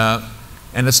 and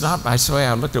it's not, by the way,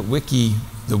 I looked at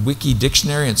the Wiki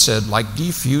dictionary and said, like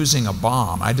defusing a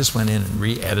bomb. I just went in and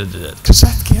re-edited it, because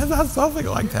I can't have something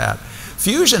like that.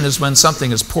 Fusion is when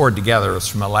something is poured together. It's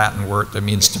from a Latin word that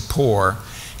means to pour.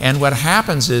 And what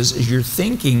happens is your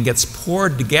thinking gets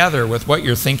poured together with what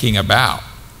you're thinking about.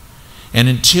 And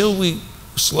until we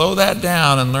slow that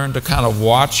down and learn to kind of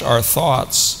watch our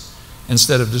thoughts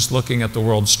instead of just looking at the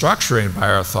world structured by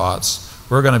our thoughts,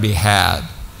 we're going to be had.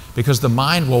 Because the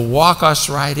mind will walk us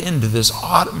right into this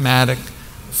automatic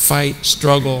fight,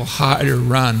 struggle, hide, or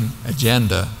run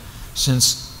agenda,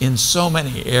 since in so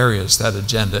many areas that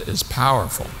agenda is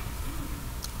powerful.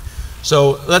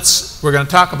 So we're going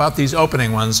to talk about these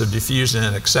opening ones of diffusion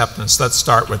and acceptance. Let's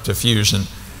start with diffusion.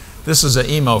 This is an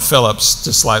Emo Phillips,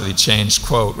 just slightly changed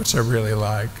quote, which I really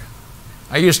like.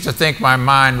 I used to think my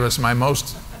mind was my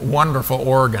most wonderful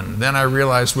organ. Then I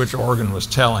realized which organ was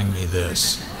telling me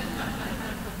this.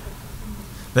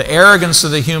 The arrogance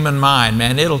of the human mind,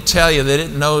 man, it'll tell you that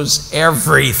it knows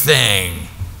everything.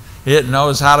 It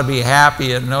knows how to be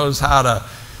happy. It knows how to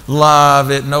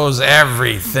love. It knows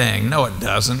everything. No, it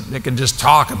doesn't. It can just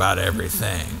talk about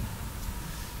everything.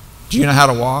 Do you know how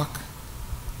to walk?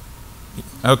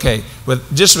 Okay,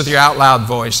 just with your out loud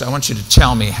voice, I want you to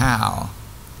tell me how.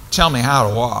 Tell me how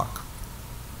to walk.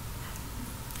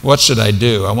 What should I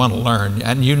do? I want to learn.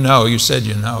 And you know, you said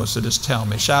you know, so just tell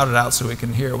me. Shout it out so we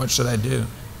can hear. What should I do?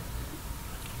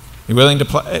 You willing to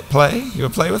play? You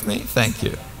will play with me? Thank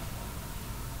you.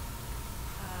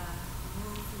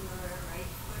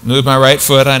 Move my right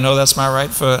foot. I know that's my right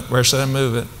foot. Where should I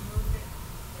move it?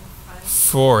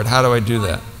 Forward. How do I do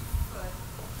that?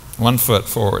 1 foot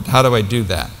forward. How do I do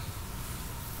that?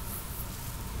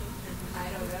 I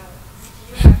don't know.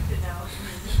 You have to know.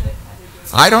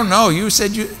 I don't know. You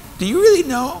said you. Do you really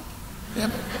know? Yeah.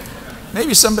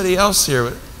 Maybe somebody else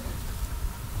here.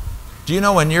 Do you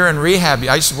know when you're in rehab?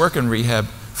 I used to work in rehab.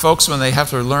 Folks, when they have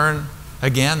to learn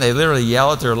again, they literally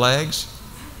yell at their legs.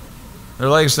 Their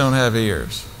legs don't have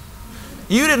ears.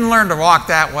 You didn't learn to walk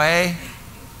that way.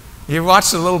 You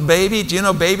watched a little baby. Do you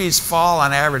know babies fall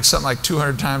on average something like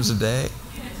 200 times a day?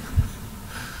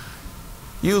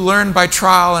 You learn by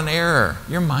trial and error.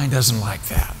 Your mind doesn't like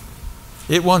that.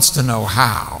 It wants to know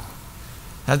how.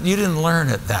 You didn't learn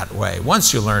it that way.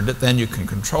 Once you learned it, then you can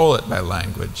control it by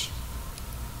language.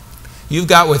 You've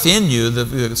got within you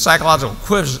the psychological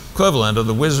equivalent of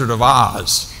the Wizard of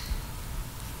Oz,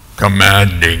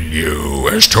 commanding you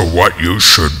as to what you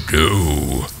should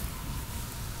do.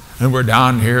 And we're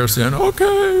down here saying,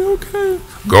 okay.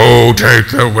 Go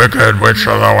take the wicked witch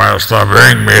of the west,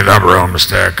 bring me the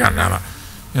broomstick, and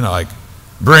then, like,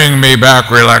 bring me back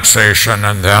relaxation,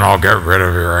 and then I'll get rid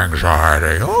of your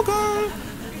anxiety. Okay,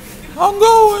 I'm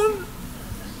going.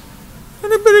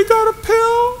 Anybody got a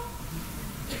pill?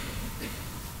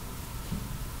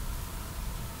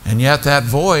 And yet that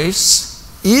voice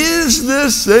is the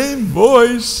same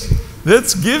voice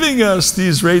that's giving us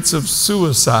these rates of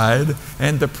suicide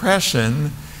and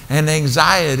depression and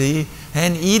anxiety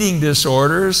and eating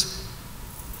disorders,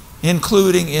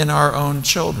 including in our own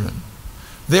children.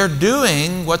 They're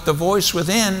doing what the voice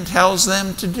within tells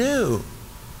them to do.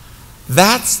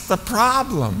 That's the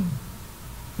problem,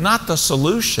 not the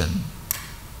solution.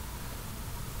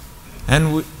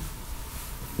 And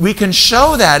we can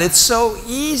show that. It's so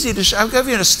easy to show. I'll give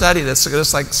you a study that's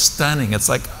just like stunning. It's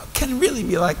like, can it really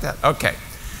be like that? Okay.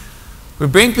 We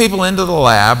bring people into the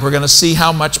lab. We're going to see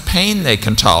how much pain they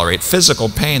can tolerate, physical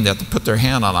pain. They have to put their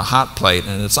hand on a hot plate,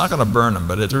 and it's not going to burn them,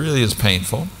 but it really is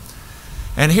painful.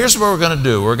 And here's what we're going to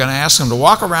do. We're going to ask them to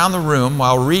walk around the room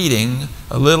while reading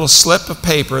a little slip of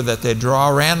paper that they draw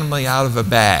randomly out of a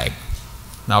bag.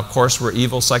 Now, of course, we're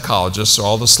evil psychologists, so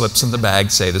all the slips in the bag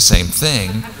say the same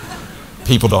thing.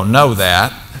 People don't know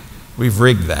that. We've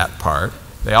rigged that part.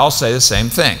 They all say the same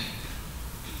thing.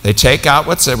 They take out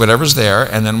whatever's there,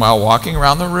 and then while walking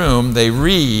around the room, they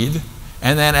read,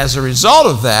 and then as a result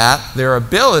of that, their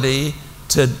ability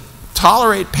to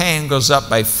tolerate pain goes up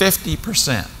by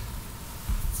 50%.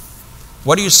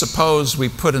 What do you suppose we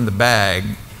put in the bag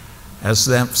as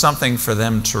something for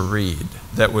them to read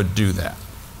that would do that?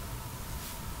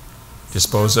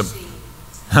 Dispose of...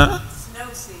 Huh?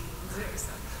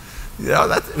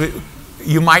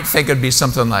 You might think it'd be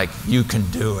something like, you can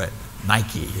do it,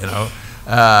 Nike,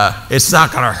 It's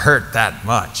not going to hurt that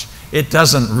much. It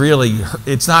doesn't really,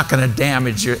 it's not going to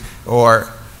damage you.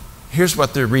 Or here's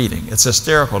what they're reading. It's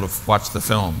hysterical to watch the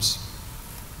films.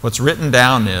 What's written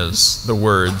down is the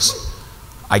words,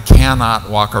 I cannot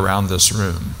walk around this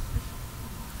room.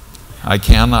 I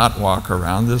cannot walk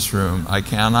around this room. I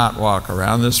cannot walk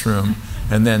around this room.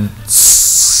 And then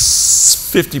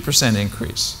 50%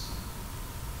 increase.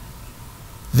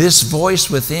 This voice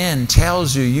within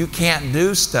tells you you can't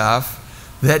do stuff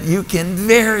that you can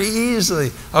very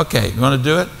easily. Okay, you want to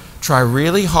do it? Try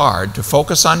really hard to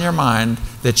focus on your mind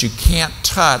that you can't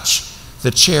touch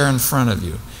the chair in front of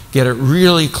you. Get it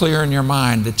really clear in your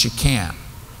mind that you can't.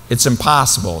 It's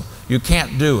impossible. You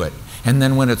can't do it. And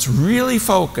then when it's really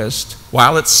focused,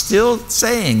 while it's still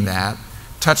saying that,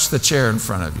 touch the chair in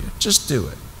front of you. Just do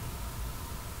it.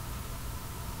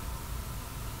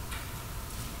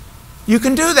 You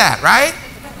can do that, right?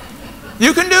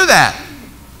 You can do that.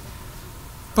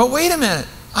 But wait a minute.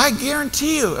 I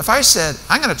guarantee you, if I said,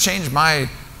 I'm going to change my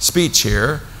speech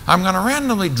here, I'm going to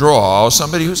randomly draw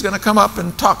somebody who's going to come up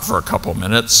and talk for a couple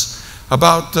minutes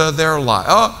about their life.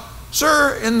 Oh,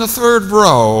 sir, in the third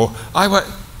row,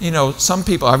 some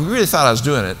people, I really thought I was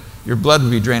doing it. Your blood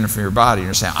would be draining from your body, and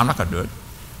you're saying, I'm not going to do it.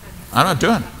 I'm not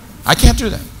doing it. I can't do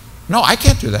that. No, I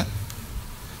can't do that.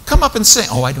 Come up and sing.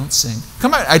 Oh, I don't sing.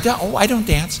 Come on. I don't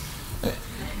dance.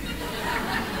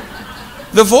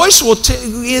 The voice will tell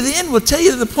you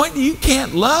to the point that you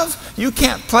can't love, you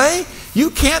can't play, you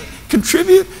can't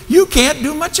contribute, you can't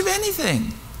do much of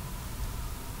anything.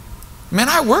 Man,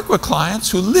 I work with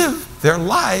clients who live their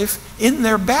life in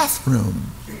their bathroom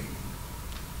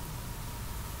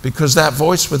because that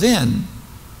voice within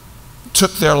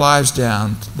took their lives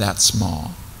down that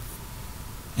small.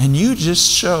 And you just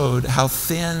showed how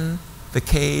thin the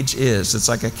cage is. It's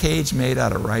like a cage made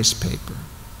out of rice paper.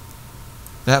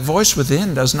 That voice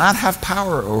within does not have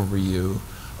power over you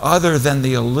other than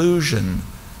the illusion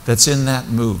that's in that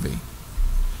movie.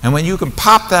 And when you can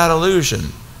pop that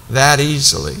illusion that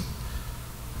easily,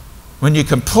 when you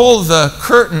can pull the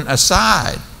curtain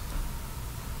aside,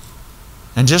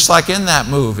 and just like in that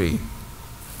movie,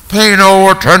 pay no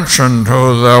attention to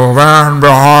the man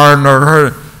behind the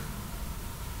curtain.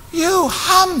 You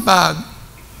humbug.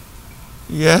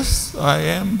 Yes, I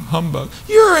am humbug.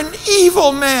 You're an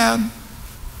evil man.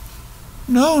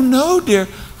 No, dear.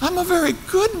 I'm a very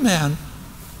good man.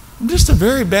 I'm just a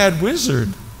very bad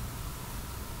wizard.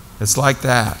 It's like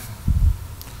that.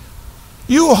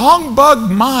 You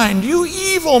humbug mind. You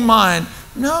evil mind.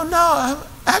 No, I'm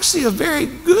actually a very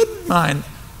good mind.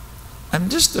 I'm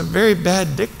just a very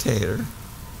bad dictator.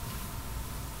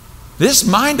 This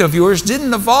mind of yours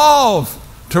didn't evolve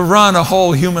to run a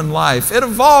whole human life. It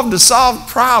evolved to solve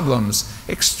problems,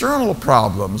 external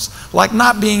problems, like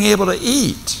not being able to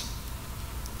eat,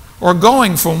 or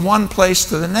going from one place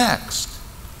to the next,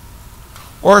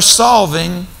 or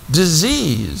solving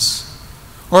disease,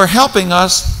 or helping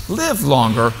us live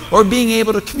longer, or being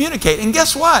able to communicate. And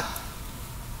guess what?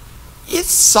 It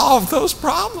solved those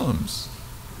problems.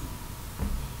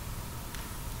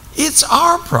 It's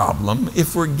our problem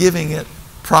if we're giving it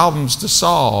problems to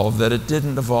solve that it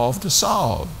didn't evolve to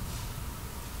solve.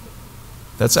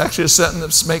 That's actually a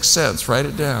sentence that makes sense. Write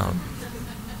it down.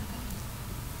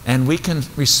 And we can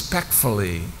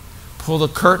respectfully pull the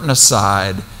curtain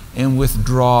aside and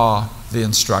withdraw the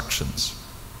instructions.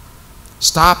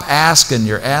 Stop asking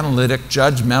your analytic,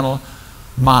 judgmental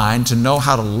mind to know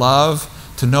how to love,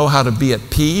 to know how to be at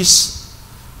peace,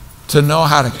 to know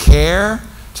how to care,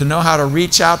 to know how to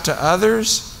reach out to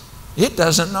others. It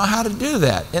doesn't know how to do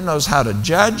that. It knows how to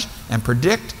judge and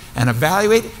predict and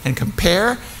evaluate and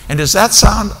compare. And does that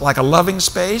sound like a loving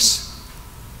space?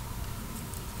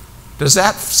 Does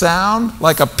that sound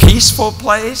like a peaceful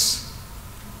place?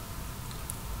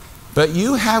 But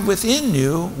you have within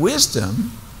you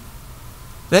wisdom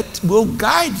that will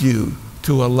guide you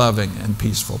to a loving and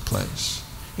peaceful place.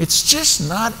 It's just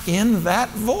not in that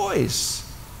voice.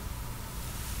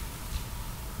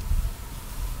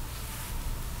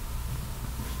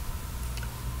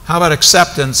 How about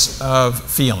acceptance of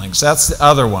feelings? That's the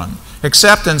other one.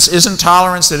 Acceptance isn't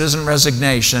tolerance, it isn't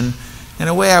resignation. In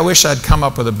a way, I wish I'd come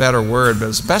up with a better word, but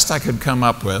it's the best I could come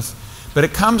up with. But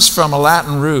it comes from a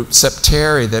Latin root,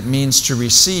 septere, that means to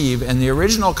receive, and the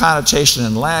original connotation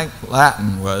in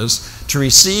Latin was to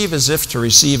receive as if to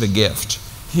receive a gift.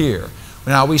 Here.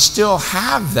 Now, we still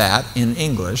have that in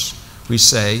English. We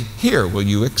say, here, will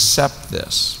you accept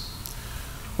this?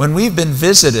 When we've been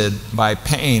visited by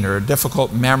pain or a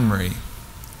difficult memory,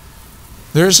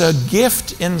 there's a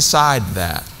gift inside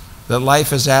that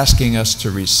life is asking us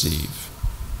to receive.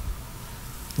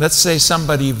 Let's say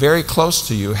somebody very close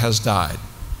to you has died.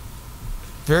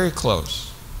 Very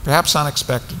close, perhaps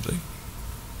unexpectedly.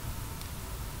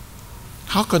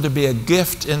 How could there be a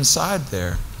gift inside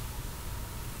there?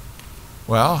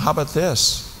 Well, how about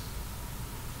this?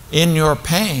 In your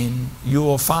pain, you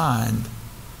will find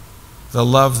the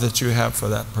love that you have for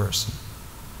that person.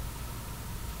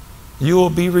 You will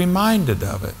be reminded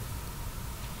of it.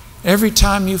 Every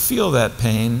time you feel that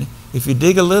pain, if you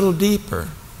dig a little deeper,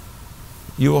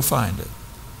 you will find it.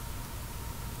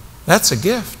 That's a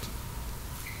gift.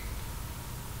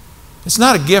 It's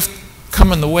not a gift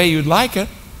coming the way you'd like it,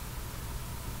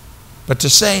 but to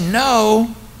say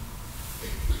no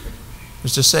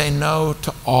is to say no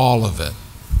to all of it.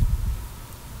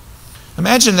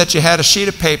 Imagine that you had a sheet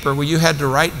of paper where you had to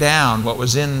write down what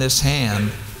was in this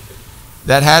hand,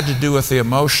 that had to do with the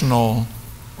emotional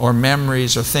or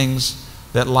memories or things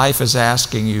that life is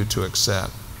asking you to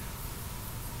accept.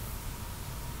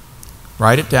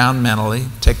 Write it down mentally.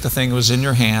 Take the thing that was in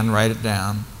your hand, write it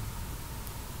down.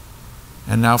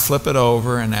 And now flip it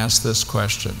over and ask this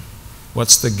question.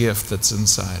 What's the gift that's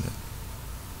inside it?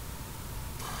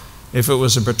 If it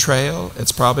was a betrayal,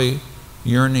 it's probably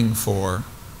yearning for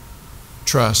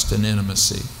trust and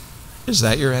intimacy. Is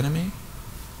that your enemy?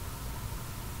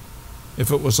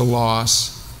 If it was a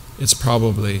loss, it's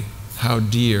probably how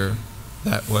dear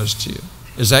that was to you.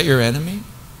 Is that your enemy?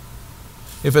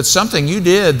 If it's something you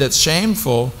did that's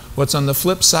shameful, what's on the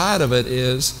flip side of it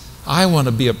is, I want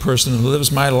to be a person who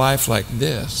lives my life like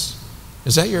this.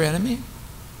 Is that your enemy?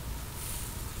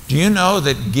 Do you know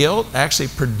that guilt actually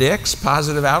predicts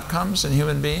positive outcomes in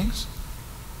human beings?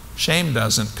 Shame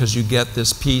doesn't, because you get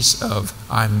this piece of,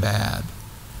 I'm bad.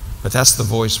 But that's the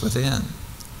voice within,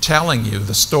 telling you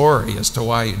the story as to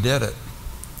why you did it.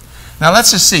 Now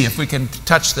let's just see if we can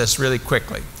touch this really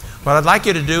quickly. What I'd like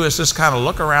you to do is just kind of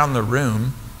look around the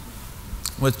room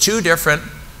with two different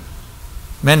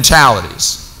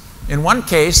mentalities. In one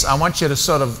case, I want you to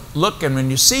sort of look, and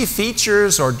when you see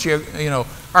features or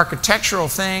architectural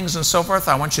things and so forth,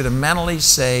 I want you to mentally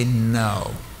say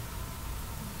no.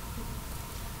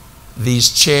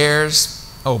 These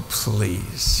chairs, oh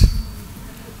please.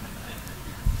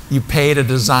 You paid a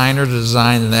designer to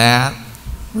design that?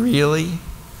 Really?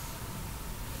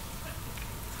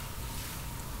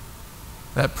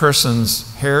 That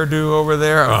person's hairdo over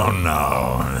there? Oh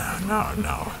no, no,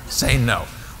 no. Say no.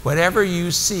 Whatever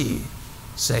you see,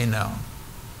 say no.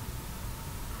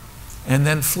 And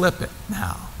then flip it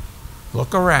now.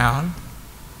 Look around,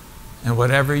 and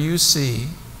whatever you see,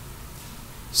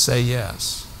 say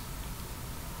yes.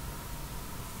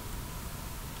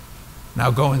 Now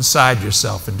go inside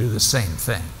yourself and do the same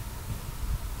thing.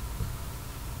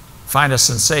 Find a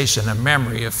sensation, a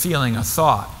memory, a feeling, a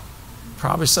thought.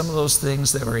 Probably some of those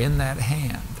things that were in that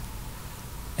hand.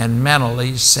 And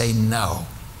mentally say, no,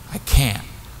 I can't,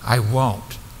 I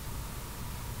won't.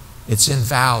 It's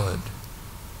invalid.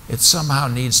 It somehow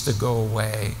needs to go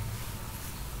away.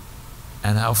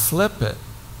 And I'll flip it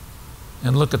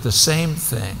and look at the same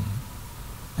thing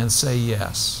and say,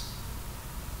 yes,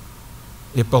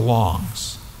 it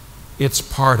belongs. It's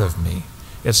part of me.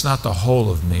 It's not the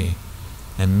whole of me.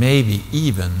 And maybe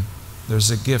even there's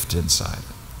a gift inside it.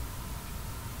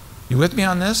 You with me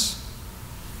on this?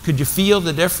 Could you feel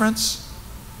the difference?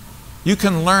 You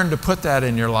can learn to put that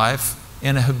in your life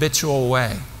in a habitual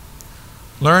way.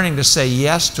 Learning to say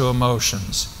yes to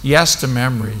emotions, yes to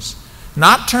memories,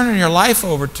 not turning your life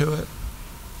over to it.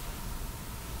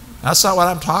 That's not what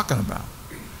I'm talking about.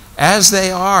 As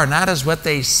they are, not as what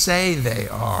they say they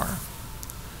are.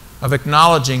 Of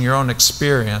acknowledging your own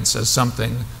experience as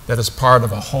something that is part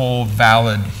of a whole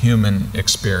valid human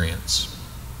experience.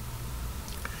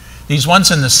 These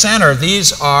ones in the center,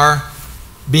 these are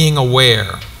being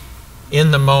aware,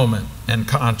 in the moment and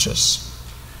conscious.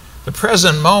 The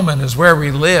present moment is where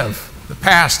we live. The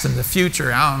past and the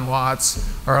future, Alan Watts,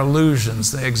 are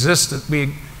illusions. They exist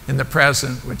in the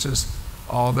present, which is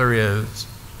all there is.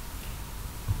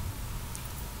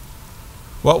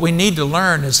 What we need to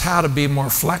learn is how to be more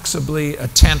flexibly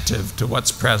attentive to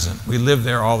what's present. We live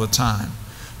there all the time.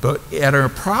 But at our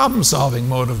problem-solving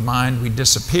mode of mind, we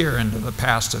disappear into the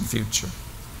past and future.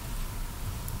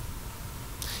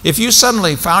 If you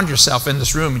suddenly found yourself in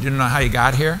this room, you didn't know how you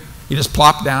got here, you just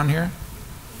plopped down here,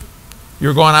 you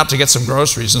were going out to get some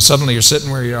groceries and suddenly you're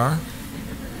sitting where you are,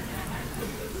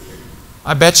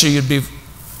 I bet you'd be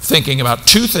thinking about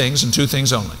two things and two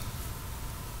things only.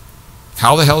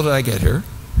 How the hell did I get here?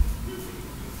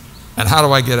 And how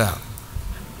do I get out?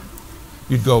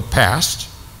 You'd go past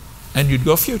and you'd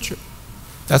go future.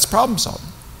 That's problem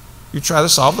solving. You try to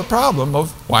solve the problem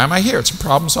of why am I here? It's a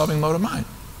problem solving mode of mind.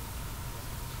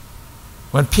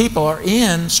 When people are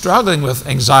struggling with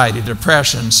anxiety,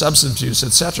 depression, substance use,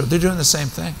 etc., they're doing the same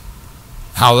thing.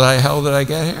 How the hell did I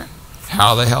get here?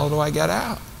 How the hell do I get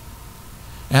out?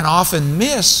 And often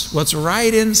miss what's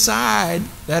right inside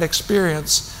that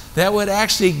experience that would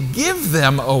actually give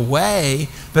them a way,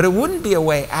 but it wouldn't be a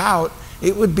way out,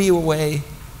 it would be a way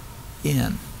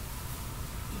in.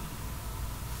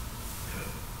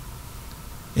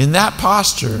 In that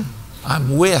posture,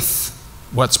 I'm with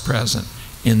what's present.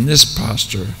 In this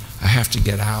posture, I have to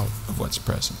get out of what's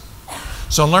present.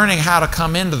 So learning how to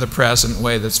come into the present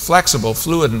way that's flexible,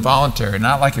 fluid, and voluntary,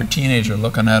 not like your teenager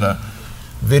looking at a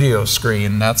video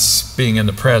screen, that's being in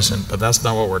the present, but that's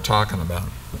not what we're talking about.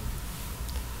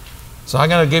 So I'm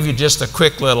going to give you just a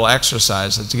quick little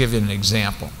exercise to give you an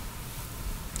example.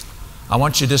 I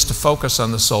want you just to focus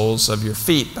on the soles of your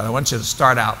feet, but I want you to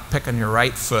start out picking your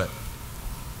right foot.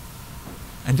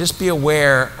 And just be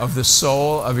aware of the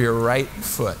sole of your right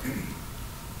foot.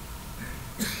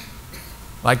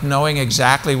 Like knowing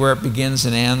exactly where it begins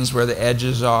and ends, where the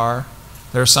edges are.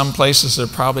 There are some places that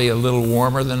are probably a little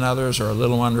warmer than others, or a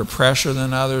little under pressure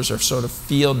than others, or sort of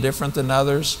feel different than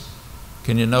others.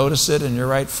 Can you notice it in your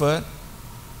right foot?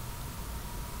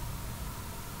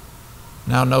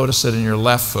 Now notice it in your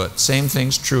left foot. Same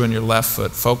thing's true in your left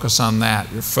foot. Focus on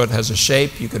that. Your foot has a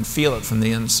shape. You can feel it from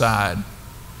the inside.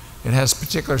 It has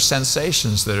particular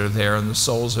sensations that are there in the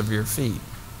soles of your feet.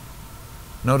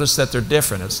 Notice that they're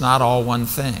different. It's not all one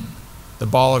thing. The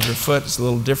ball of your foot is a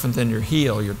little different than your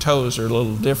heel. Your toes are a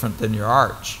little different than your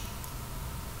arch.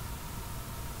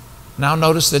 Now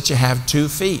notice that you have 2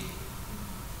 feet.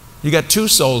 You got 2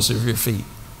 soles of your feet.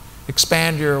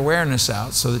 Expand your awareness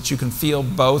out so that you can feel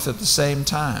both at the same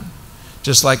time.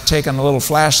 Just like taking a little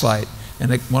flashlight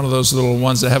and one of those little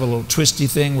ones that have a little twisty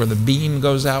thing where the beam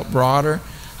goes out broader.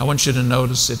 I want you to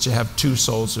notice that you have 2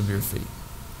 soles of your feet.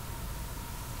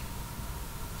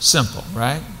 Simple,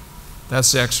 right?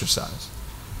 That's the exercise.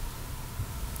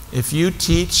 If you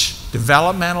teach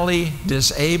developmentally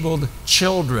disabled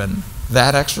children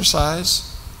that exercise,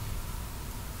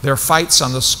 their fights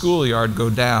on the schoolyard go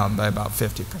down by about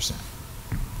 50%.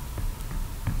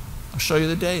 I'll show you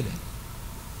the data.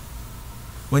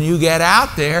 When you get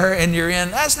out there and you're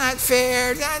in, that's not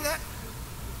fair,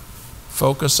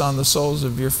 focus on the soles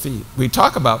of your feet. We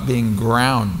talk about being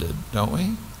grounded, don't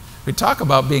we? We talk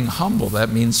about being humble. That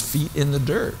means feet in the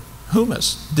dirt.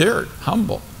 Humus, dirt,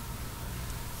 humble.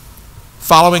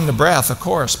 Following the breath, of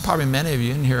course. Probably many of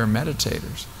you in here are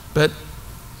meditators. But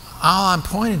all I'm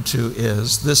pointing to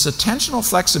is this attentional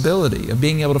flexibility of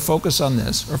being able to focus on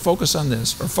this, or focus on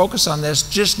this, or focus on this.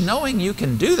 Just knowing you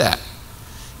can do that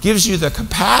gives you the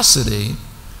capacity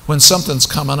when something's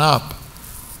coming up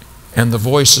and the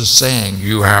voice is saying,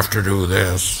 you have to do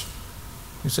this.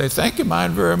 You say, thank you,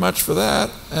 mind, very much for that.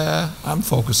 I'm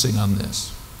focusing on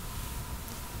this.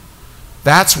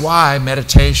 That's why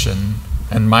meditation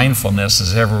and mindfulness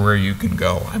is everywhere you can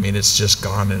go. I mean, it's just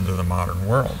gone into the modern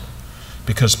world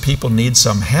because people need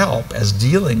some help as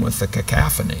dealing with the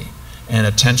cacophony, and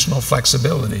attentional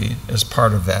flexibility is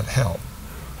part of that help.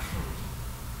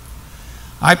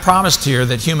 I promised here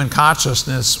that human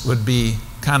consciousness would be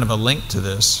kind of a link to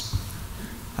this,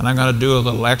 and I'm going to do a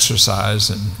little exercise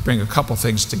and bring a couple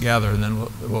things together, and then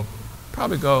we'll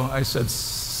probably go. I said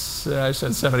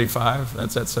 75.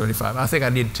 That's at 75. I think I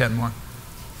need 10 more.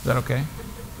 Is that okay?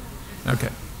 Okay.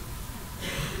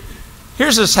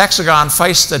 Here's this hexagon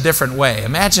faced a different way.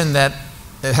 Imagine that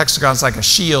the hexagon's like a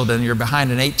shield and you're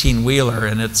behind an 18-wheeler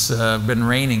and it's been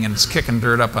raining and it's kicking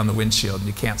dirt up on the windshield and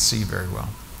you can't see very well.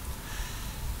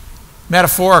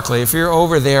 Metaphorically, if you're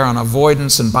over there on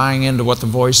avoidance and buying into what the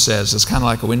voice says, it's kind of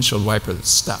like a windshield wiper that's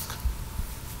stuck.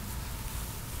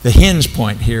 The hinge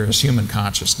point here is human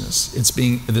consciousness. It's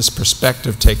being this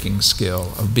perspective-taking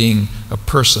skill of being a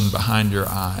person behind your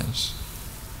eyes.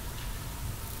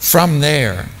 From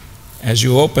there, as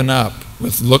you open up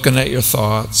with looking at your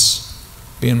thoughts,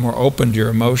 being more open to your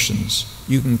emotions,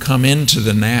 you can come into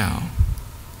the now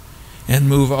and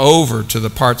move over to the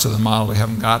parts of the model we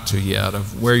haven't got to yet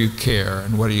of where you care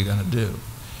and what are you going to do.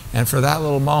 And for that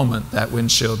little moment, that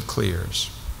windshield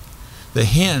clears. The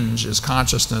hinge is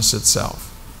consciousness itself.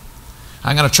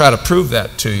 I'm going to try to prove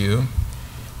that to you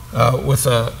with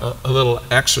a little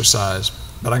exercise,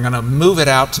 but I'm going to move it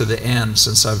out to the end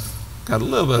since I've got a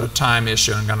little bit of time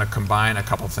issue. I'm going to combine a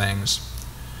couple things.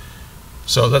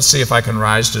 So let's see if I can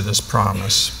rise to this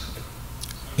promise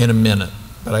in a minute.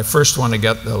 But I first want to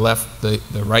get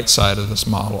the right side of this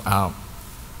model out.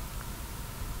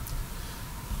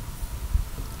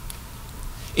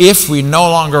 If we no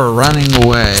longer are running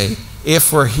away,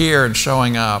 if we're here and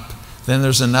showing up, then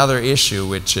there's another issue,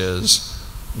 which is,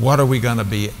 what are we going to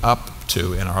be up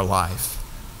to in our life?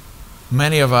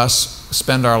 Many of us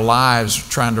spend our lives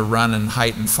trying to run and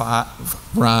fight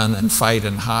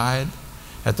and hide.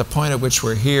 At the point at which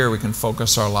we're here, we can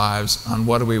focus our lives on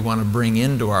what do we want to bring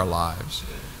into our lives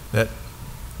that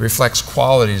reflects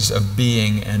qualities of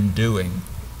being and doing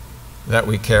that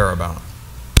we care about.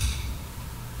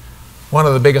 One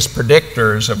of the biggest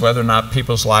predictors of whether or not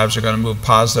people's lives are going to move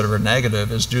positive or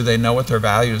negative is, do they know what their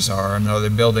values are and are they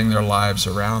building their lives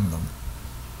around them?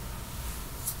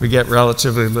 We get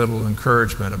relatively little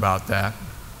encouragement about that,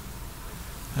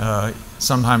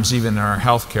 sometimes even in our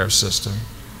healthcare system,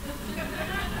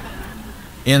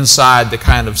 inside the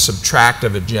kind of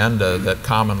subtractive agenda that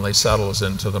commonly settles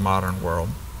into the modern world,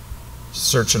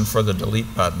 searching for the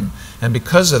delete button. And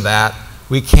because of that,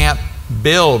 we can't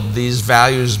build these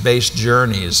values-based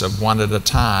journeys of one at a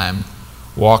time,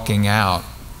 walking out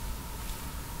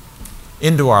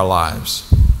into our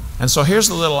lives. And so here's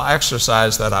a little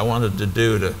exercise that I wanted to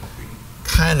do to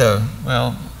kind of,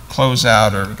 well, close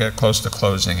out or get close to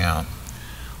closing out.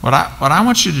 What I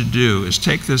want you to do is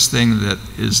take this thing that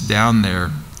is down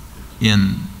there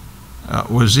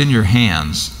was in your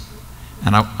hands,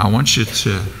 and I want you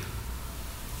to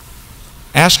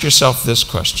ask yourself this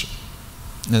question.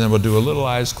 And then we'll do a little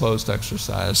eyes closed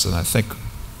exercise, and I think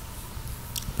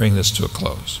bring this to a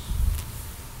close.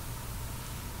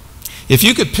 If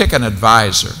you could pick an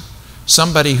advisor,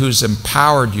 somebody who's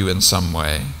empowered you in some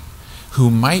way, who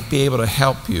might be able to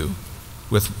help you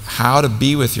with how to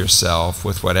be with yourself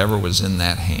with whatever was in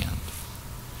that hand.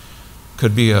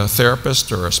 Could be a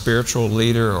therapist or a spiritual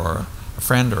leader or a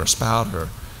friend or a spouse, or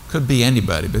could be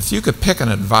anybody. But if you could pick an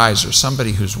advisor,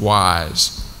 somebody who's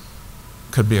wise,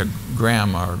 could be a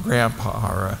grandma or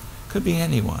grandpa, or could be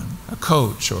anyone, a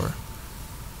coach, or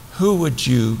who would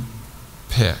you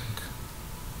pick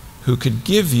who could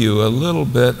give you a little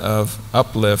bit of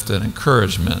uplift and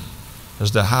encouragement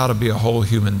as to how to be a whole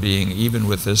human being, even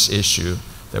with this issue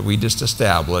that we just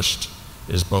established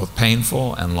is both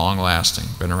painful and long-lasting,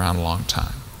 been around a long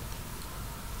time.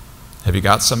 Have you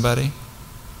got somebody?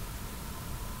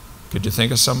 Could you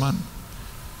think of someone?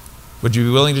 Would you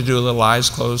be willing to do a little eyes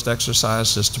closed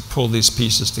exercise just to pull these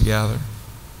pieces together?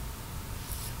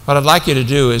 What I'd like you to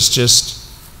do is just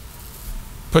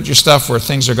put your stuff where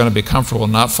things are going to be comfortable,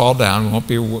 not fall down. We won't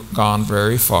be gone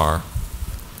very far.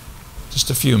 Just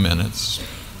a few minutes.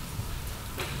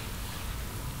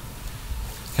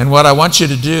 And what I want you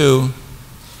to do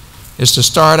is to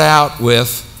start out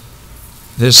with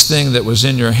this thing that was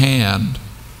in your hand.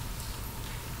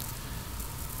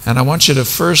 And I want you to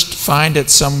first find it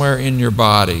somewhere in your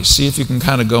body. See if you can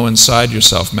kind of go inside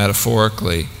yourself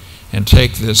metaphorically and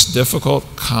take this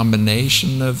difficult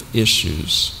combination of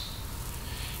issues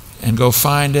and go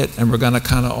find it, and we're going to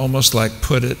kind of almost like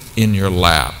put it in your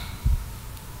lap.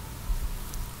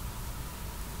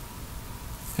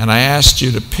 And I asked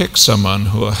you to pick someone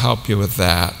who will help you with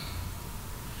that.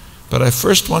 But I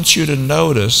first want you to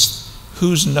notice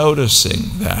who's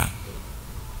noticing that.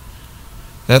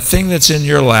 That thing that's in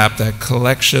your lap, that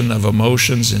collection of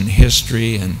emotions and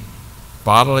history and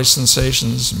bodily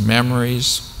sensations,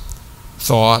 memories,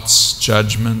 thoughts,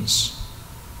 judgments,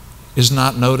 is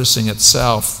not noticing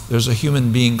itself. There's a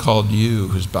human being called you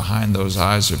who's behind those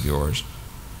eyes of yours.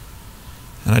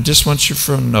 And I just want you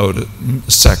for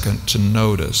a second to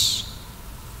notice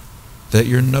that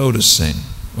you're noticing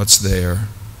what's there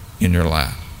in your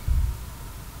lap.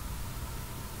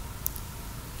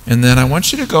 And then I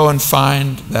want you to go and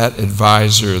find that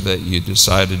advisor that you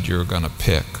decided you were going to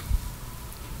pick.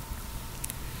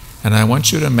 And I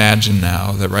want you to imagine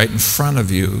now that right in front of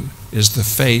you is the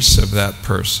face of that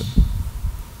person.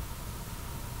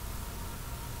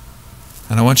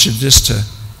 And I want you just to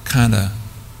kind of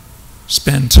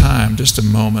spend time, just a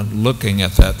moment, looking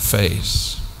at that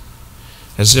face,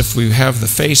 as if we have the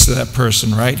face of that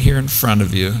person right here in front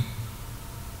of you,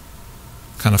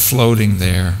 kind of floating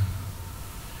there,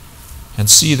 and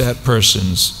see that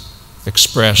person's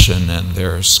expression and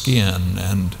their skin,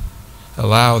 and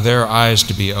allow their eyes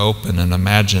to be open and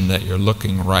imagine that you're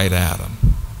looking right at them.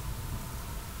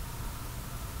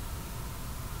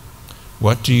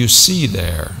 What do you see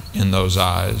there in those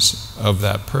eyes of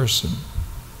that person?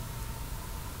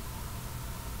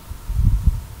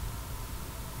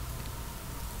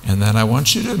 And then I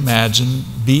want you to imagine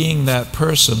being that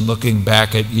person looking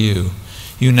back at you.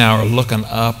 You now are looking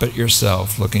up at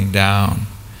yourself, looking down.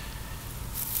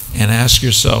 And ask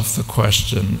yourself the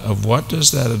question of what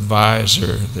does that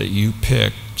advisor that you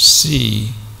picked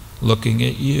see looking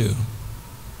at you?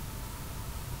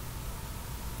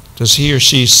 Does he or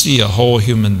she see a whole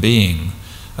human being,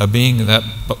 a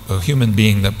human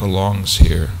being that belongs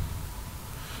here?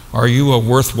 Are you a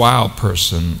worthwhile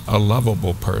person, a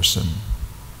lovable person?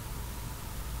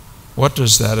 What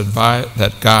does that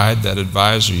guide, that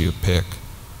advisor you pick,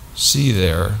 see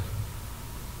there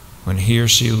when he or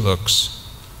she looks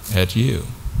at you?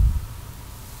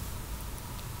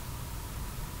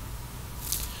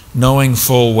 Knowing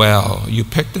full well, you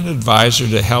picked an advisor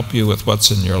to help you with what's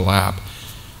in your lap.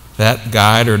 That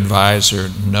guide or advisor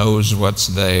knows what's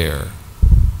there,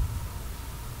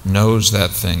 knows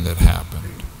that thing that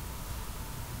happened.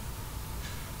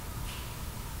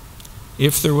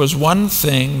 If there was one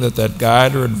thing that that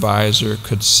guide or advisor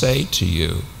could say to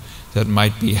you that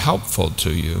might be helpful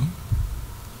to you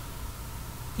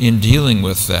in dealing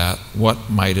with that, what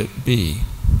might it be?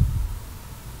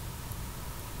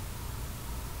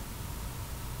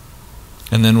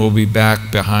 And then we'll be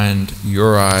back behind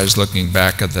your eyes looking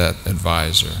back at that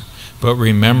advisor, but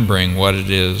remembering what it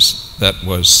is that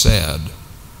was said.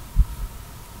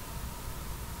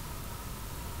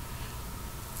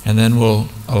 And then we'll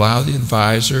allow the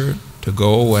advisor to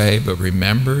go away, but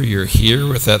remember you're here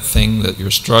with that thing that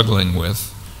you're struggling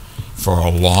with for a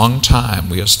long time.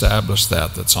 We established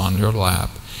that's on your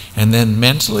lap. And then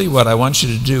mentally what I want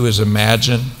you to do is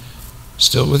imagine,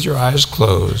 still with your eyes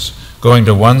closed, going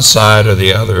to one side or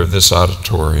the other of this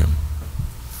auditorium.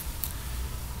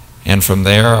 And from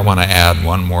there I want to add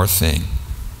one more thing.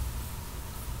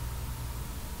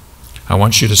 I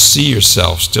want you to see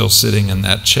yourself still sitting in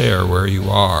that chair where you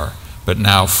are, but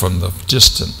now from the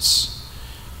distance.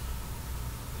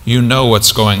 You know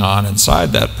what's going on inside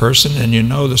that person, and you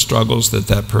know the struggles that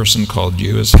that person called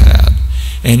you has had.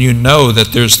 And you know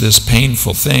that there's this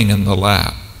painful thing in the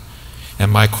lap.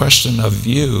 And my question of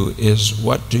you is,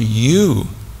 what do you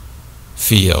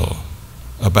feel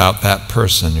about that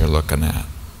person you're looking at?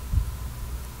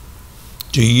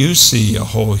 Do you see a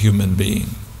whole human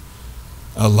being?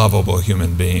 A lovable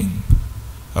human being,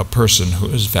 a person who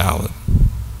is valid?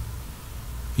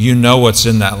 You know what's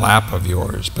in that lap of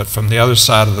yours, but from the other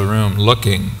side of the room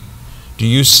looking, do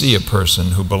you see a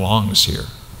person who belongs here?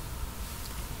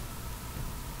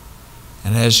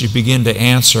 And as you begin to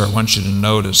answer, I want you to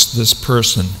notice this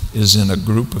person is in a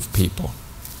group of people.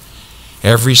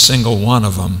 Every single one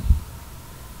of them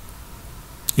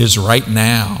is right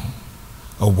now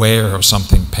aware of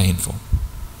something painful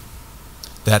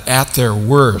that at their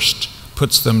worst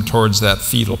puts them towards that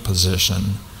fetal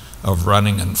position of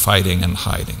running and fighting and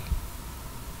hiding.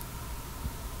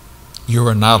 You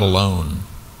are not alone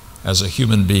as a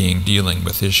human being dealing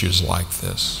with issues like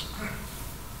this.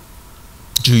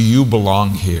 Do you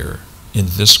belong here in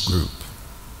this group?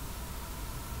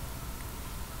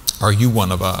 Are you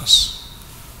one of us?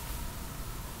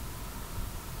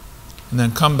 And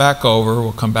then come back over.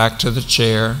 We'll come back to the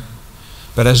chair.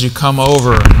 But as you come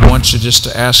over, I want you just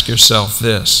to ask yourself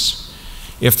this.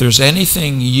 If there's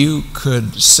anything you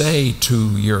could say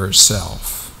to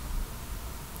yourself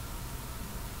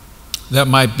that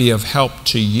might be of help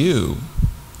to you,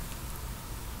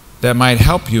 that might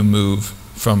help you move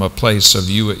from a place of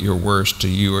you at your worst to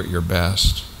you at your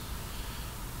best.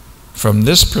 From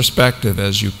this perspective,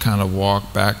 as you kind of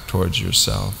walk back towards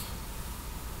yourself,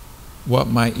 what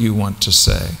might you want to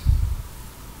say?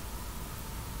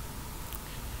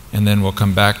 And then we'll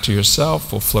come back to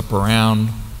yourself, we'll flip around,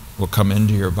 we'll come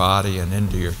into your body and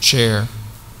into your chair.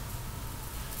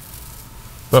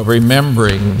 But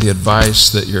remembering the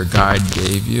advice that your guide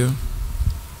gave you,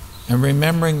 and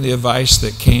remembering the advice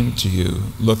that came to you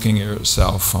looking at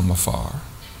yourself from afar.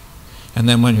 And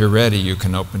then when you're ready, you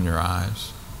can open your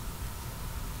eyes.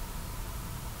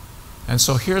 And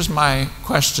so here's my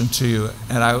question to you,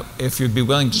 and if you'd be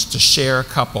willing just to share a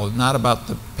couple, not about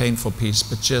the painful piece,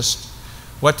 but just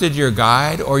what did your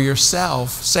guide or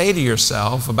yourself say to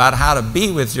yourself about how to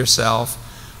be with yourself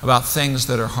about things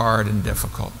that are hard and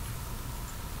difficult?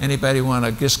 Anybody want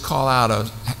to just call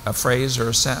out a phrase or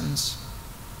a sentence?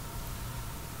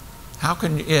 How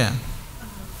can you, yeah.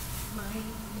 My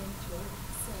mentor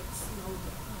said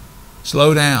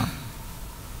Slow down.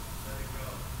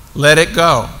 Let it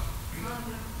go.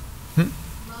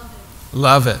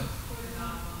 Love it.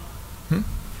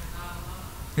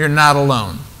 You're not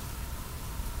alone.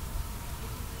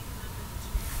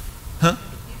 Huh?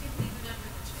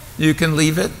 You can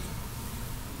leave it.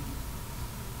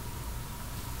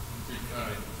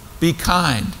 Be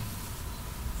kind.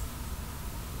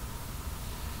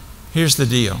 Here's the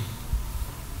deal.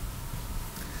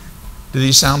 Do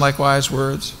these sound like wise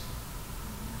words?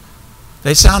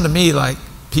 They sound to me like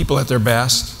people at their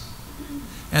best,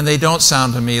 and they don't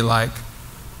sound to me like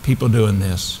people doing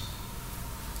this.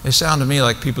 They sound to me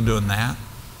like people doing that.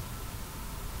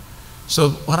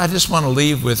 So what I just want to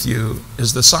leave with you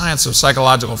is the science of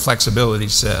psychological flexibility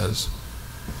says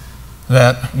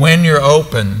that when you're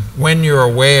open, when you're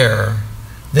aware,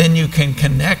 then you can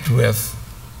connect with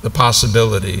the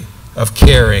possibility of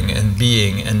caring and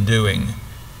being and doing.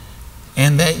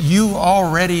 And that you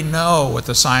already know what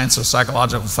the science of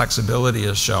psychological flexibility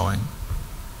is showing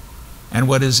and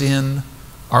what is in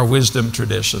our wisdom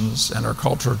traditions and our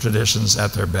cultural traditions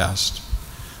at their best.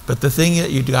 But the thing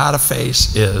that you gotta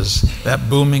face is that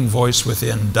booming voice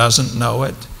within doesn't know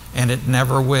it, and it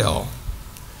never will.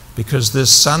 Because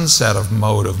this sunset of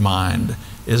mode of mind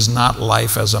is not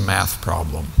life as a math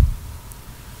problem.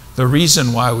 The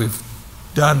reason why we've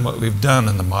done what we've done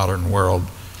in the modern world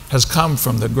has come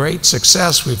from the great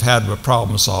success we've had with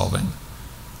problem solving.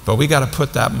 But we got to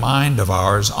put that mind of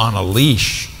ours on a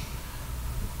leash.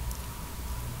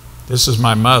 This is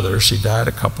my mother. She died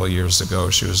a couple of years ago.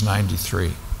 She was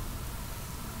 93.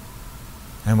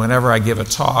 And whenever I give a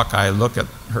talk, I look at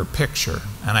her picture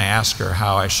and I ask her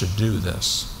how I should do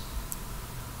this.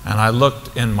 And I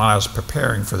looked in when I was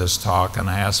preparing for this talk, and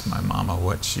I asked my mama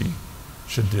what she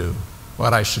should do,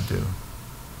 what I should do.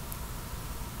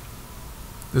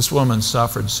 This woman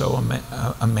suffered so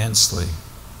immensely.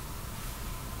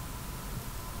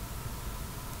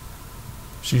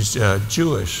 She's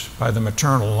Jewish by the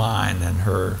maternal line, and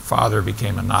her father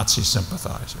became a Nazi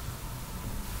sympathizer.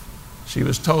 She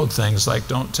was told things like,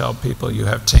 don't tell people you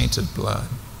have tainted blood.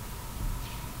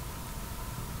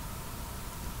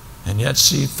 And yet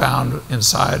she found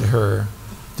inside her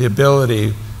the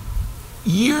ability,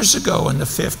 years ago in the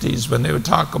 50s, when they would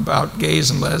talk about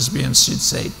gays and lesbians, she'd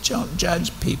say, don't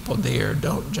judge people, dear,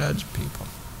 don't judge people.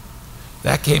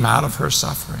 That came out of her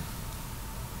suffering.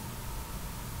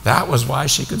 That was why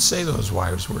she could say those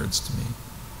wise words to me.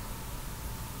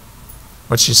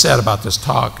 What she said about this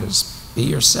talk is, be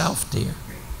yourself, dear.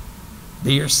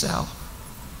 Be yourself.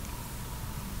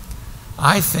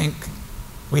 I think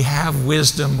we have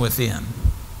wisdom within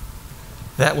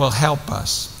that will help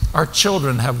us. Our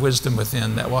children have wisdom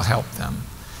within that will help them.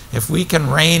 If we can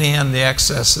rein in the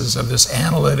excesses of this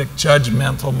analytic,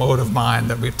 judgmental mode of mind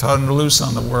that we've turned loose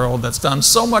on the world, that's done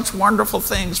so much wonderful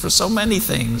things for so many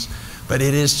things, but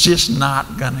it is just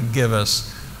not going to give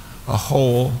us a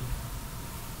whole,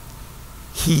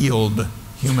 healed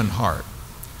human heart.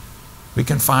 We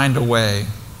can find a way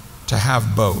to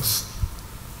have both.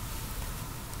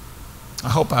 I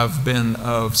hope I've been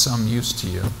of some use to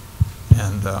you,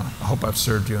 and I hope I've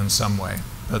served you in some way.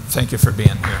 But thank you for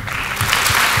being here.